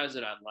certain guys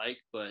that I like,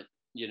 but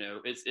you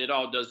know, it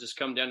all does just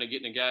come down to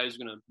getting a guy who's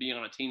going to be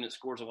on a team that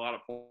scores a lot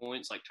of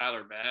points, like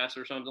Tyler Bass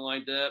or something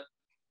like that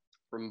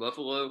from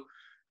Buffalo.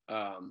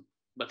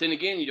 But then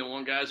again, you don't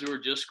want guys who are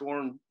just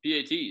scoring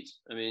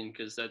PATs. I mean,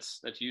 because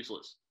that's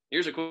useless.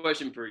 Here's a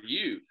question for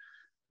you: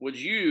 would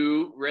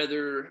you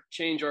rather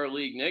change our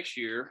league next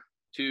year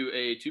to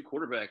a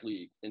 2-quarterback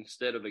league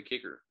instead of a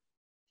kicker?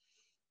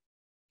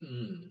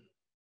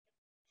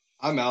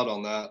 I'm out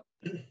on that.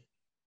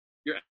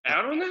 You're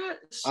out on that?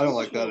 I don't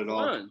like that at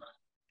all.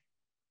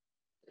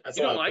 That's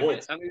a lot of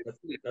points. I mean,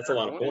 that's a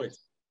lot of points.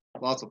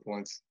 Lots of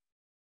points.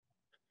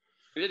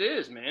 It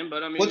is, man.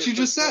 But I mean, what you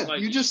just said.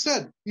 You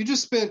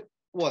just spent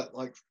what,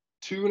 like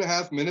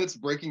 2.5 minutes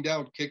breaking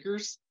down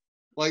kickers?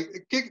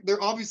 Like,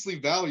 they're obviously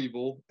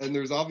valuable, and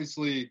there's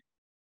obviously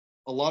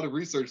a lot of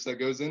research that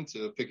goes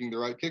into picking the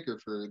right kicker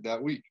for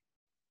that week.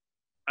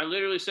 I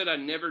literally said I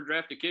never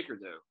draft a kicker,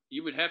 though.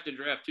 You would have to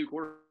draft 2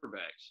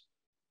 quarterbacks.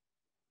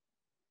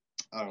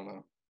 I don't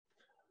know.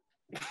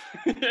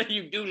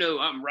 You do know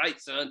I'm right,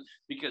 son,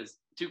 because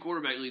 2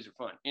 quarterback leagues are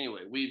fun.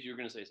 Anyway, Weaves, you were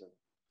going to say something.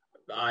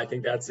 I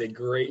think that's a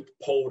great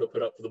poll to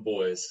put up for the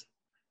boys.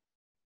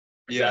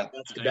 Yeah,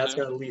 that's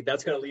going to lead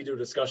to a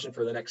discussion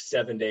for the next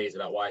 7 days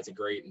about why it's a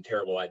great and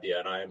terrible idea,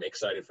 and I am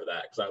excited for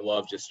that because I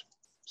love just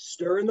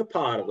stirring the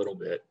pot a little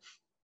bit.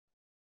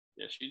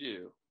 Yes, you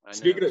do.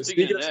 Speaking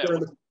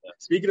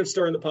of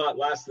stirring the pot,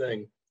 last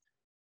thing,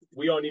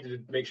 we all need to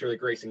make sure that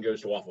Grayson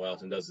goes to Waffle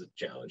House and does the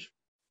challenge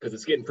because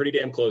it's getting pretty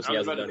damn close. He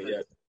hasn't done it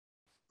yet.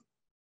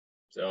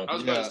 So I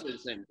was about to say the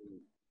same thing.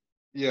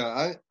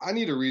 Yeah, I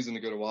need a reason to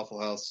go to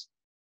Waffle House,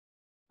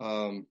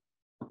 and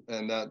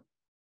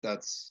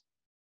that's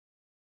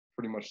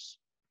pretty much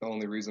the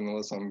only reason,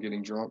 unless I'm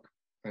getting drunk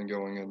and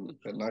going in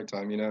at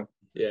nighttime. You know.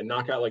 Yeah,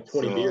 knock out like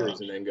 20 beers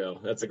and then go.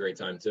 That's a great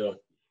time too.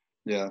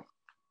 Yeah.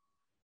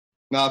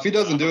 Now, if he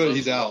doesn't do it,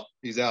 he's out.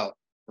 He's out,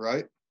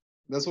 right?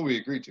 That's what we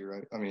agreed to,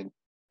 right? I mean.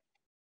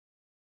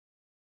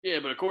 Yeah,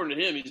 but according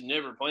to him, he's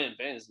never playing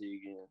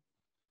fantasy again.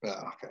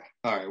 Okay.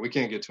 All right. We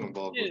can't get too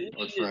involved with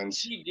our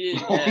friends. He did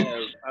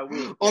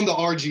have. On the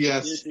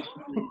RGS.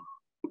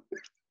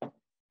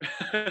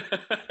 Yeah.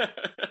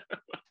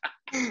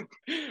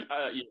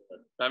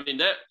 I mean,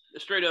 that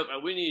straight up,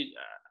 we need.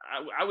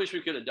 I wish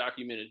we could have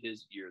documented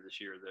his year this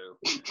year, though.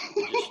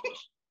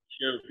 Just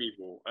show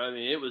people. I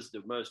mean, it was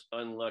the most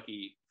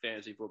unlucky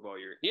fantasy football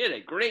year. He had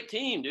a great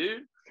team,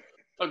 dude.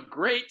 A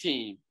great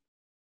team.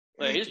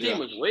 Like, his team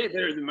was way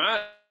better than mine.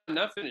 And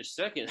I finished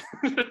second.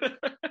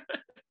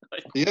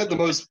 He had the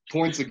most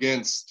points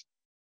against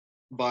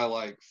by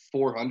like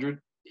 400.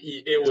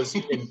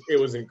 It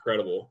was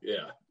incredible.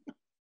 Yeah.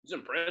 It's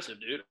impressive,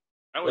 dude.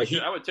 I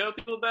would tell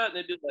people about it, and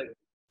they'd be like,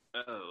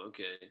 "Oh,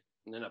 okay."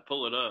 And then I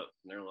pull it up,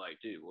 and they're like,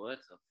 "Dude, what?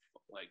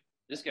 Like,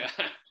 this guy."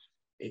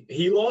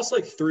 He lost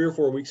like 3 or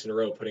 4 weeks in a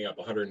row, putting up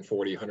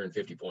 140,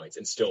 150 points,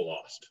 and still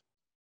lost.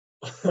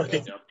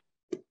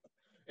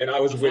 And I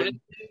was winning.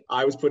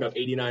 I was putting up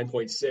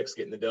 89.6,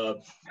 getting the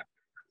dub.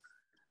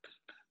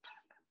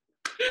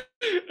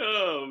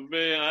 Oh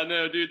man, I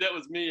know, dude. That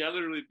was me. I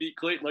literally beat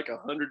Clayton like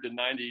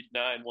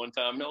 100-99 one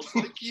time, and I was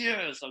like,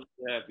 "Yes, I'm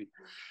so happy."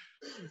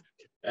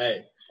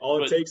 Hey,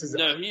 all it takes is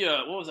no.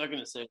 What was I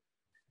gonna say?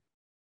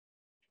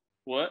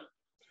 What? I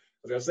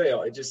was gonna say,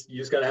 you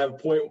just gotta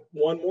have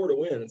one more to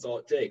win. That's all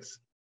it takes.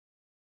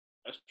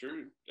 That's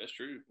true.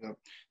 Yep.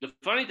 The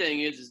funny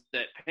thing is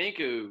that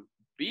Panko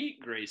beat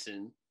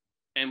Grayson,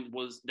 and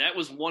that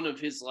was one of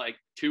his like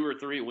 2 or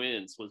 3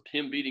 wins, was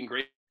him beating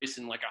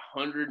Grayson like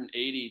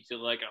 180 to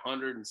like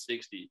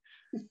 160,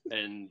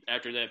 and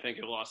after that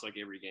Panko lost like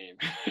every game,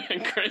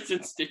 and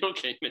Grayson still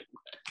came in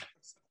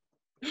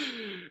last.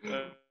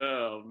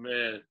 Oh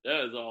man,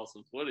 that is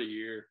awesome! What a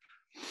year!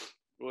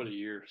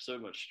 So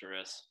much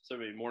stress. So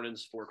many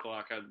mornings,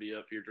 4:00, I'd be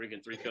up here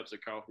drinking 3 cups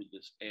of coffee,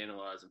 just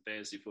analyzing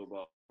fantasy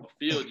football.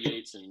 Field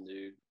Yatesing,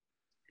 dude.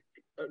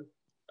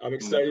 I'm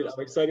excited. I'm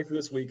excited for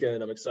this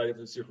weekend. I'm excited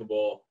for the Super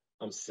Bowl.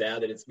 I'm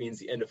sad that it means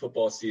the end of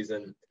football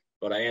season,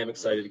 but I am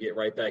excited to get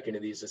right back into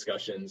these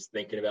discussions,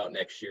 thinking about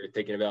next year,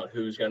 thinking about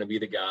who's going to be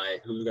the guy,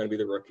 who's going to be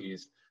the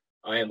rookies.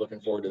 I am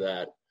looking forward to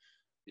that.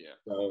 Yeah.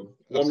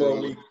 One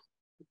more week.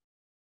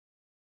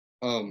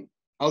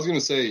 I was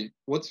gonna say,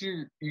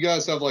 you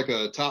guys have like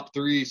a top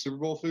 3 Super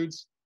Bowl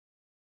foods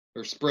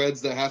or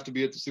spreads that have to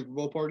be at the Super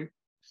Bowl party?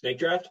 Snake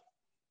draft?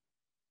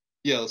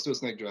 Yeah, let's do a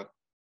snake draft.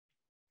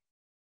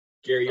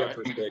 Gary, you got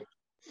first pick.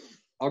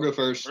 I'll go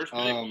first.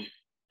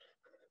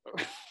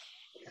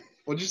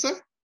 What'd you say?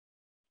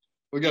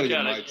 We gotta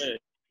get mics.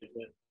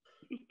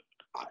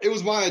 It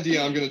was my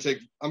idea. I'm gonna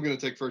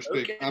take first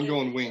pick. Okay. I'm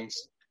going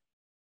wings.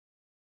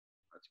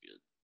 That's good.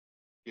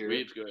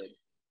 Reeves, go ahead.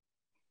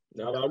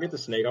 No, I'll get the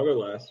snake. I'll go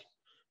last.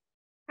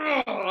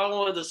 Oh, I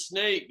wanted the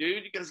snake,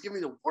 dude. You guys give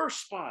me the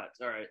worst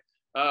spots. All right.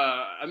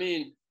 I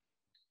mean,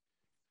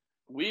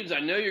 Weaves,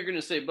 I know you're going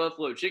to say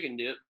buffalo chicken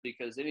dip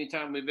because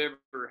anytime we've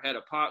ever had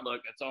a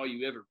potluck, that's all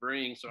you ever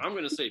bring. So I'm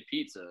going to say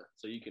pizza,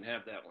 so you can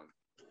have that one.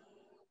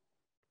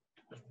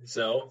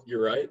 So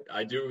you're right.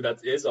 I do.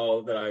 That is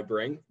all that I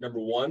bring. Number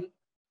 1,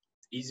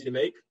 it's easy to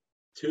make.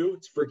 2,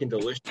 it's freaking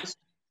delicious.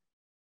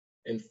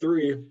 And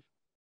 3,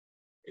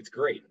 it's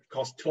great. It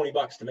costs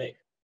 $20 to make.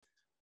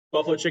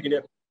 Buffalo chicken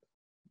dip.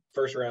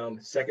 First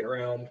round, second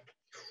round.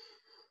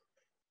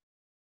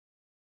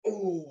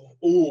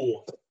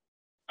 Ooh.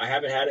 I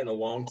haven't had it in a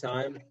long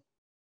time.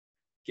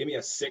 Give me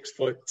a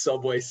 6-foot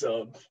Subway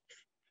sub.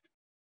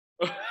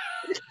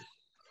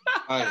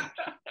 I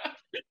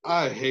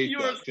hate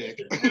that pick.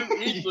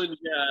 You're England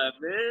guy,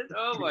 man.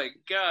 Oh my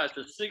gosh,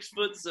 a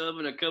 6-foot sub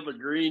and a cup of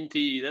green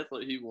tea. That's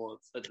what he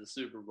wants at the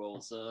Super Bowl,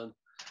 son.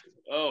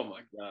 Oh my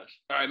gosh.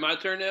 All right, my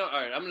turn now.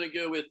 All right, I'm gonna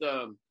go with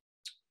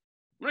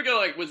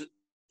with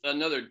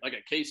another like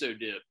a queso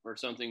dip or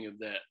something of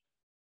that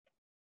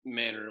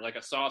manner, like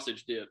a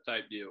sausage dip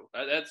type deal.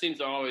 That seems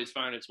to always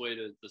find its way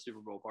to the Super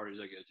Bowl parties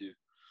I go to.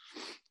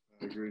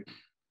 I agree.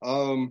 A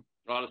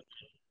lot of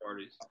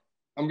parties.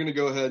 I'm gonna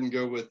go ahead and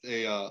go with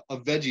a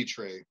veggie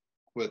tray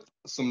with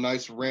some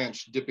nice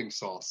ranch dipping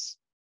sauce.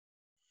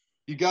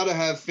 You got to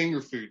have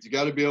finger foods. You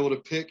got to be able to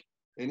pick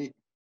any.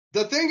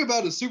 The thing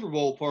about a Super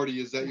Bowl party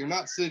is that you're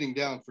not sitting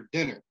down for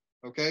dinner.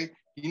 Okay,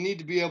 you need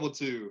to be able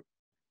to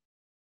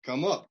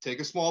come up,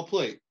 take a small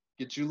plate,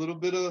 get you a little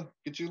bit of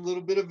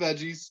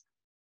veggies,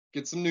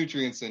 get some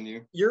nutrients in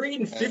you. You're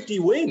eating 50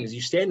 wings.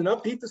 You standing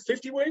up, eat the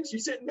 50 wings? You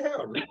sitting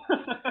down?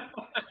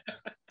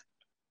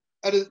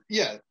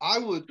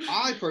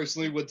 I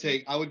personally would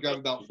grab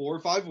about 4 or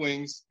 5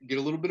 wings, get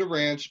a little bit of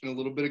ranch and a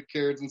little bit of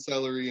carrots and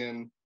celery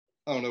and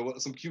I don't know,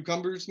 some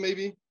cucumbers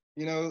maybe,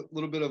 a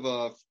little bit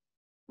of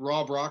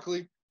raw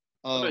broccoli.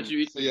 I bet you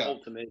eat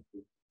whole tomato.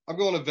 I'm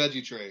going a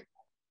veggie tray.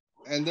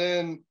 And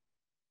then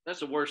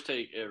that's the worst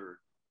take ever.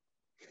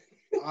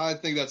 I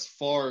think that's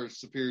far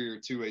superior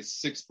to a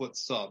 6-foot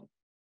sub.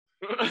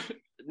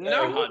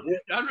 No,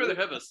 I'd rather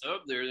have a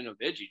sub there than a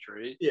veggie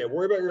tray. Yeah,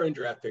 worry about your own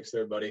draft picks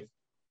there, buddy.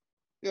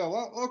 Yeah,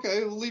 well,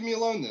 okay, leave me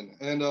alone then.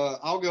 And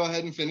I'll go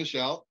ahead and finish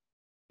out.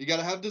 You got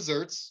to have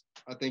desserts.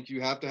 I think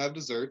you have to have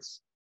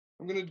desserts.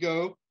 I'm going to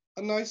go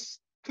a nice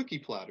cookie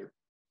platter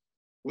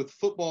with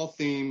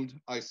football-themed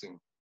icing.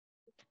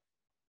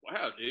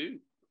 Wow, dude.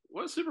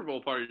 What Super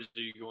Bowl parties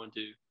are you going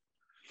to?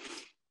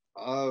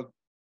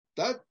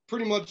 That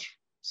pretty much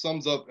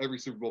sums up every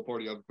Super Bowl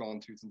party I've gone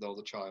to since I was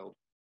a child.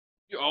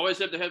 You always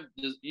have to have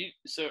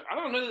so I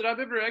don't know that I've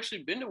ever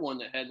actually been to one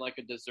that had like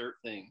a dessert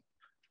thing.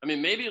 I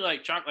mean, maybe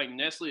like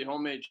Nestle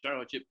homemade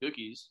chocolate chip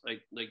cookies,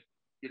 like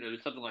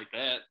something like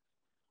that.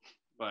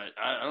 But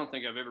I don't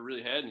think I've ever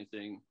really had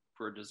anything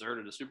for a dessert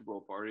at a Super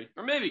Bowl party,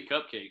 or maybe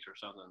cupcakes or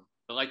something.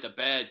 But like the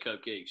bad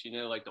cupcakes,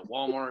 like the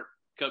Walmart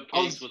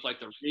cupcakes with like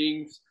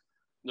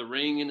the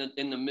ring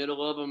in the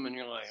middle of them, and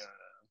you're like,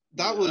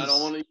 I don't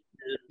want to.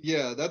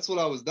 Yeah, that's what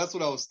I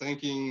was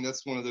thinking.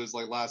 That's one of those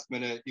like last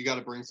minute. You got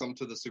to bring something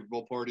to the Super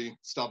Bowl party.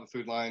 Stop at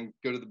Food Line,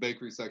 go to the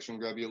bakery section,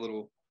 grab you a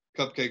little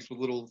cupcakes with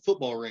little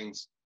football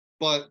rings.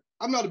 But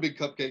I'm not a big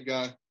cupcake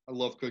guy. I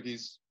love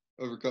cookies.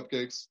 over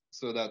cupcakes.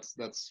 So that's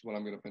what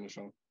I'm going to finish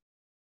on.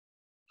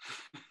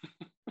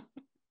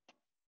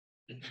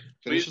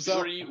 Finish this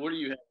out. What do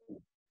you have?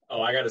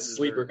 Oh, I got a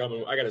sleeper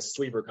coming. I got a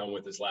sleeper coming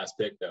with this last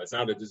pick, though. It's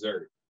not a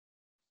dessert.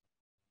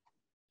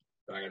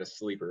 But I got a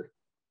sleeper.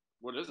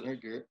 What is it? All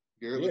right, Garrett,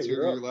 let's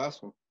hear your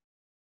last one.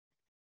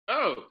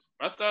 Oh,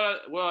 I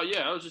thought. Well,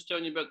 yeah, I was just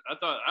telling you about.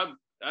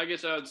 I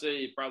guess I would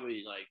say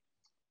probably like,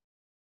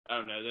 I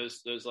don't know,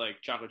 those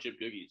like chocolate chip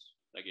cookies.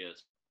 I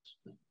guess.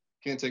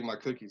 Can't take my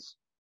cookies.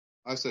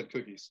 I said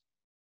cookies.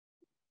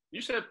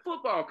 You said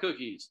football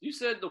cookies. You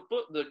said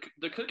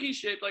the cookies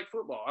shaped like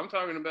football. I'm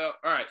talking about.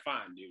 All right,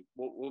 fine, dude.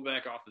 We'll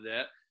back off of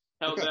that.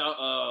 How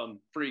about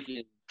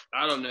freaking,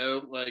 I don't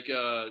know, like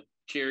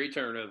cherry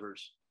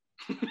turnovers.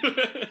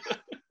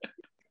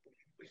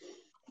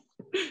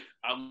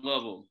 I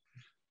love them.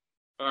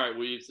 All right,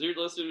 let's do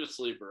the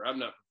sleeper. I'm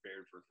not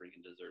prepared for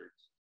freaking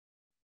desserts.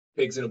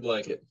 Pigs in a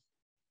blanket.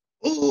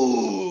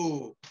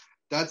 Ooh,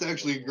 that's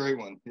actually a great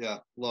one. Yeah,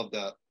 love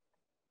that.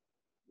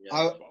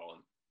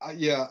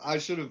 Yeah, I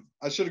should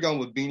have gone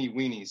with beanie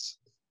weenies.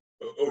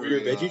 Over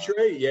your veggie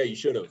tray? Yeah, you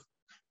should have.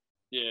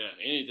 Yeah,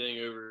 anything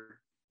over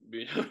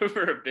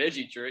a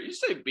veggie tray. You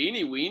say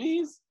beanie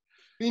weenies?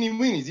 Beanie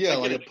weenies, yeah,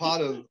 like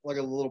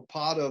a little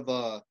pot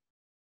of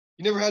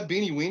you never had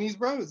beanie weenies,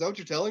 bro? Is that what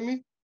you're telling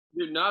me?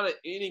 Dude, not at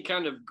any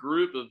kind of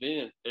group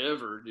event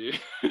ever, dude.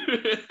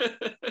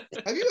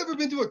 Have you ever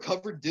been to a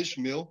covered dish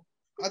meal?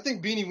 I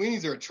think beanie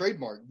weenies are a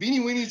trademark.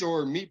 Beanie weenies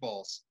or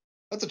meatballs.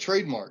 That's a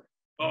trademark.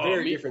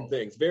 Very different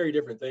things. Very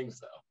different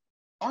things, though.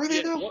 Are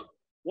they, though?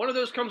 One of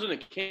those comes in a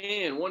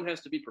can. One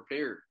has to be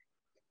prepared.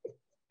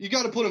 You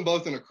got to put them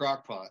both in a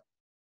crock pot.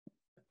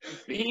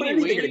 Put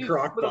anything in a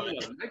crock pot.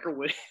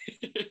 Microwave.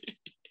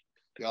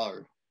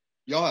 Y'all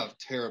have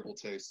terrible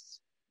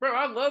tastes. Bro,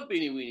 I love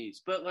beanie weenies,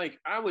 but like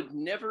I would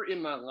never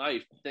in my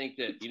life think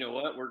that, you know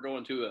what, we're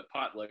going to a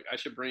potluck. I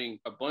should bring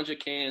a bunch of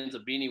cans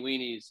of beanie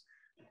weenies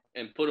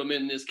and put them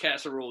in this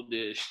casserole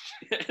dish.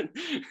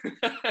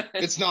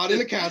 It's not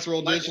in a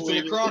casserole dish. It's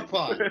in a crock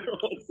pot.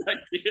 Once I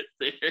get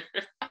there.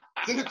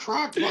 It's in a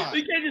crock pot.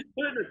 We can't just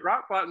put it in a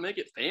crock pot and make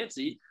it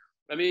fancy.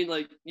 I mean,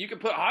 like, you can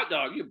put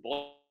you can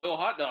boil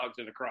hot dogs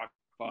in a crock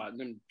pot and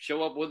then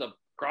show up with a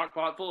crock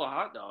pot full of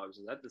hot dogs.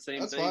 Is that the same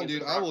thing? That's fine,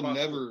 dude. I will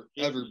never,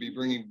 ever be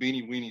bringing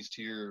beanie weenies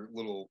to your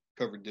little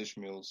covered dish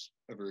meals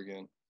ever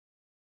again.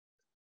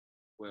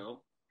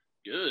 Well,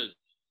 good.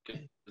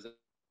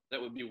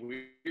 That would be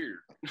weird.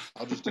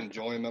 I'll just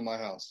enjoy them at my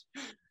house.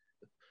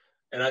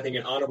 And I think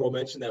an honorable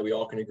mention that we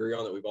all can agree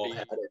on that we've all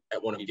had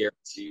at one of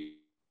Garrett's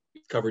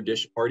covered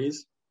dish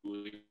parties.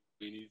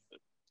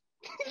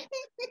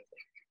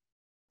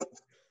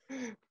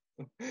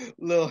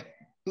 little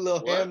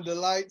ham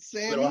delight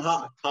Sammys.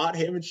 Little hot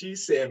ham and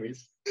cheese Sammys.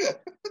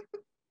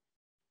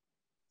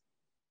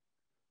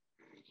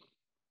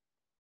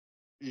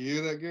 You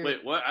hear that, Garrett?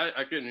 Wait, what?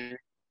 I couldn't hear.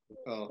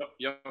 Oh,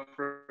 y'all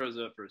froze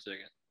up for a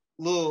second.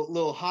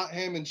 Little hot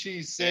ham and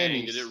cheese Sammys.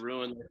 Dang, did it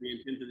ruin the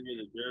intensity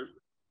of the joke?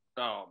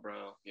 Oh,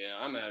 bro. Yeah,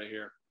 I'm out of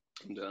here.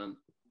 I'm done.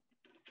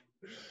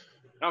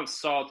 I'm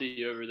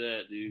salty over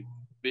that, dude.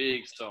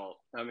 Big salt.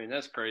 I mean,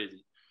 that's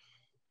crazy.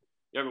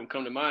 Everyone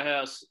come to my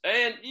house.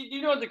 And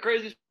you know what the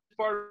craziest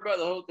part about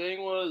the whole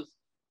thing was?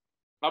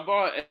 I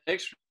bought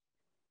extra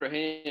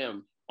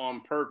ham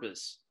on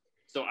purpose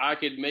so I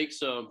could make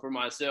some for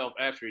myself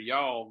after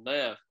y'all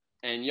left,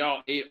 and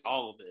y'all ate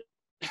all of it.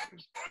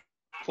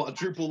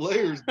 Quadruple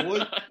layers, boy.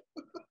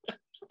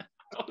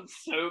 I was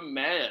so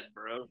mad,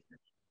 bro.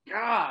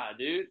 God,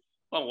 dude.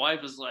 My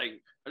wife was like,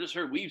 I just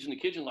heard Weaves in the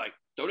kitchen like,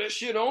 throw that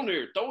shit on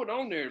there. Throw it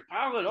on there.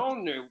 Pile it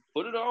on there.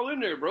 Put it all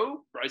in there,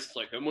 bro. Bryce is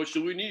like, how much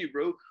do we need,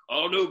 bro?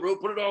 Oh, no, bro.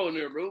 Put it all in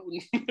there, bro.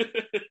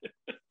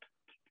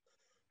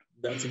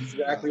 That's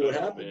exactly what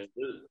happened.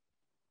 Man,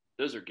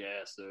 those are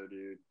gas, though,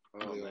 dude.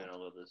 Oh, man, I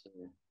love this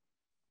thing.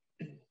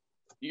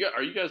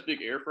 Are you guys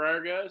big air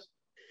fryer guys?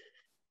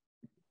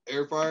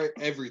 Air fryer,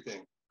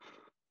 everything.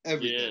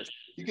 Everything. Yes.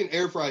 You can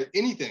air fry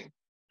anything.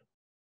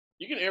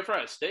 You can air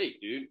fry a steak,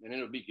 dude, and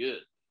it'll be good.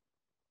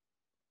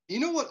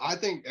 You know what I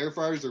think air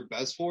fryers are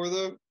best for,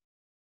 though?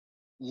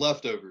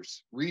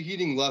 Leftovers.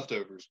 Reheating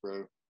leftovers,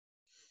 bro.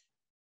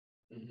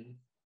 Mm-hmm.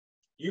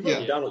 You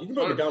can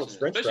put McDonald's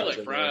French fries. Especially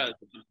like fries.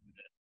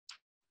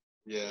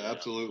 Yeah,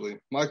 absolutely.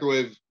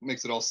 Microwave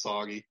makes it all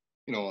soggy.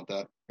 You don't want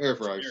that. Air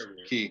fryers,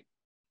 key.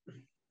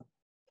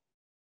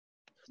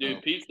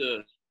 Dude,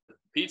 pizza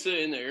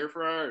in the air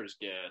fryer is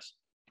gas.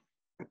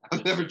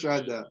 I've never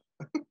tried that.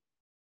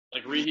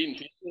 Like reheating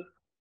pizza?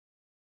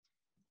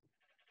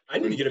 I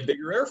need to get a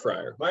bigger air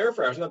fryer. My air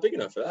fryer's not big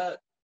enough for that.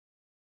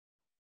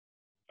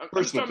 I'm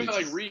talking about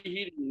like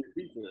reheating your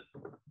pizza.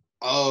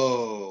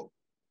 Oh.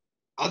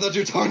 I thought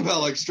you were talking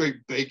about like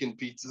straight bacon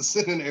pizzas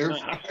in an air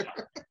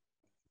fryer.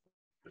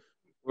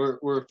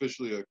 We're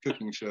officially a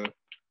cooking show.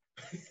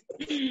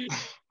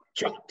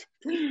 Chopped.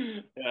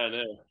 Yeah, I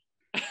know.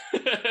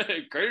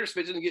 Crater's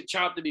fixing to get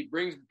chopped and he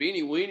brings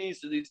beanie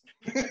weenies to these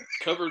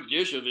covered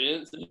dish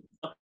events.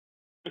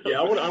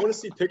 Yeah, I want to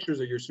see pictures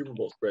of your Super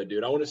Bowl spread,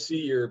 dude. I want to see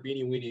your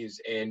beanie weenies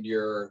and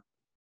your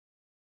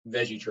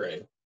veggie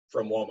tray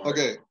from Walmart.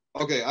 Okay,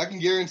 Okay, I can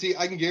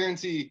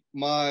guarantee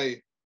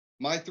my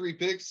 3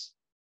 picks,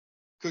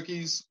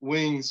 cookies,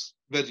 wings,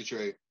 veggie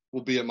tray,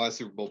 will be at my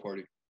Super Bowl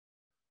party.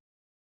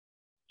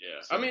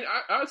 Yeah, so. I mean,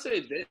 I would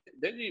say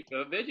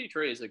veggie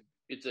tray is it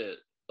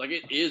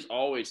is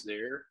always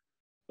there,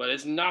 but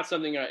it's not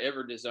something I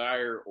ever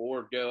desire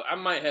or go. I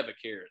might have a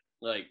carrot,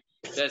 like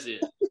that's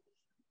it.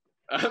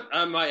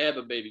 I might have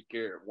a baby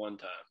carrot one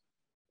time,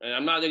 and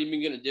I'm not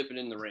even going to dip it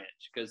in the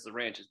ranch because the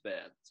ranch is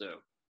bad. So,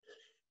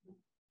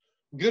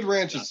 good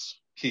ranch is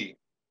key.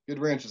 Good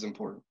ranch is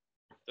important.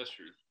 That's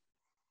true.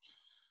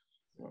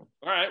 Yeah. All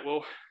right,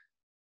 well,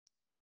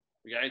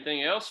 we got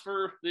anything else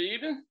for the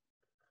evening?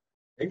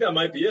 I think that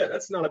might be it.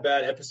 That's not a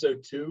bad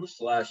episode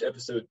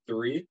 2/episode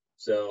 3.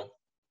 So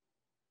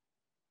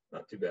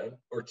not too bad.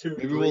 Or 2,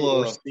 maybe 3,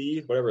 or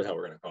C, whatever the hell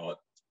we're going to call it.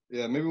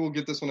 Yeah, maybe we'll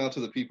get this one out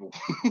to the people.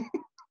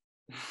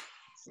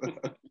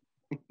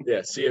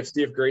 Yeah, see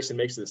if Grayson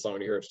makes it this long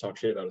to hear us talk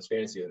shit about his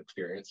fantasy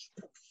experience.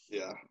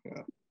 Yeah.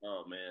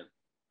 Oh, man.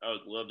 I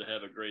would love to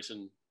have a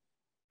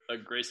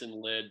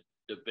Grayson-led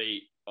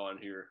debate on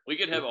here. We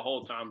could have a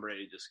whole Tom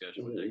Brady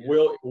discussion with that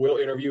guy. We'll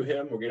interview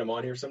him. We'll get him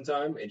on here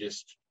sometime and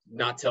just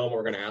not tell him what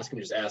we're going to ask him.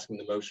 Just ask him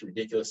the most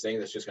ridiculous thing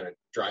that's just going to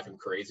drive him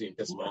crazy and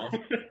piss him off.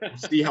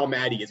 See how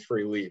mad he gets before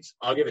he leaves.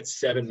 I'll give it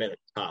 7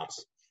 minutes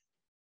tops.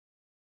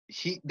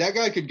 That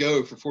guy could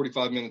go for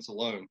 45 minutes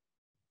alone.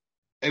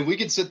 And we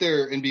could sit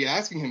there and be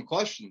asking him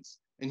questions,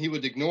 and he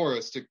would ignore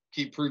us to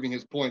keep proving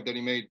his point that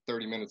he made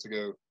 30 minutes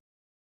ago.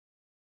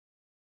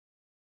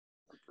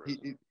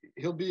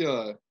 He'll be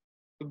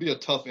a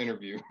tough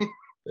interview.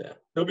 Yeah,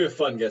 he'll be a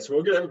fun guest.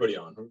 We'll get everybody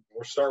on.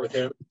 We'll start with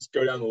him. Just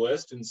go down the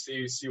list and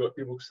see what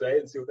people say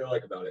and see what they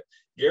like about it.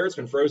 Garrett's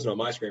been frozen on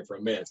my screen for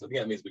a minute, so I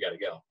think that means we got to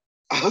go.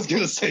 I was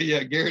gonna say,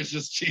 yeah, Garrett's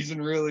just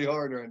cheesing really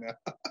hard right now.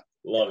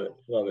 Love it.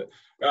 All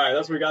right,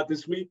 that's what we got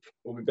this week.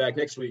 We'll be back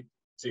next week.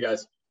 See you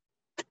guys.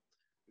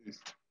 Peace.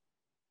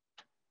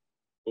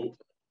 Oh.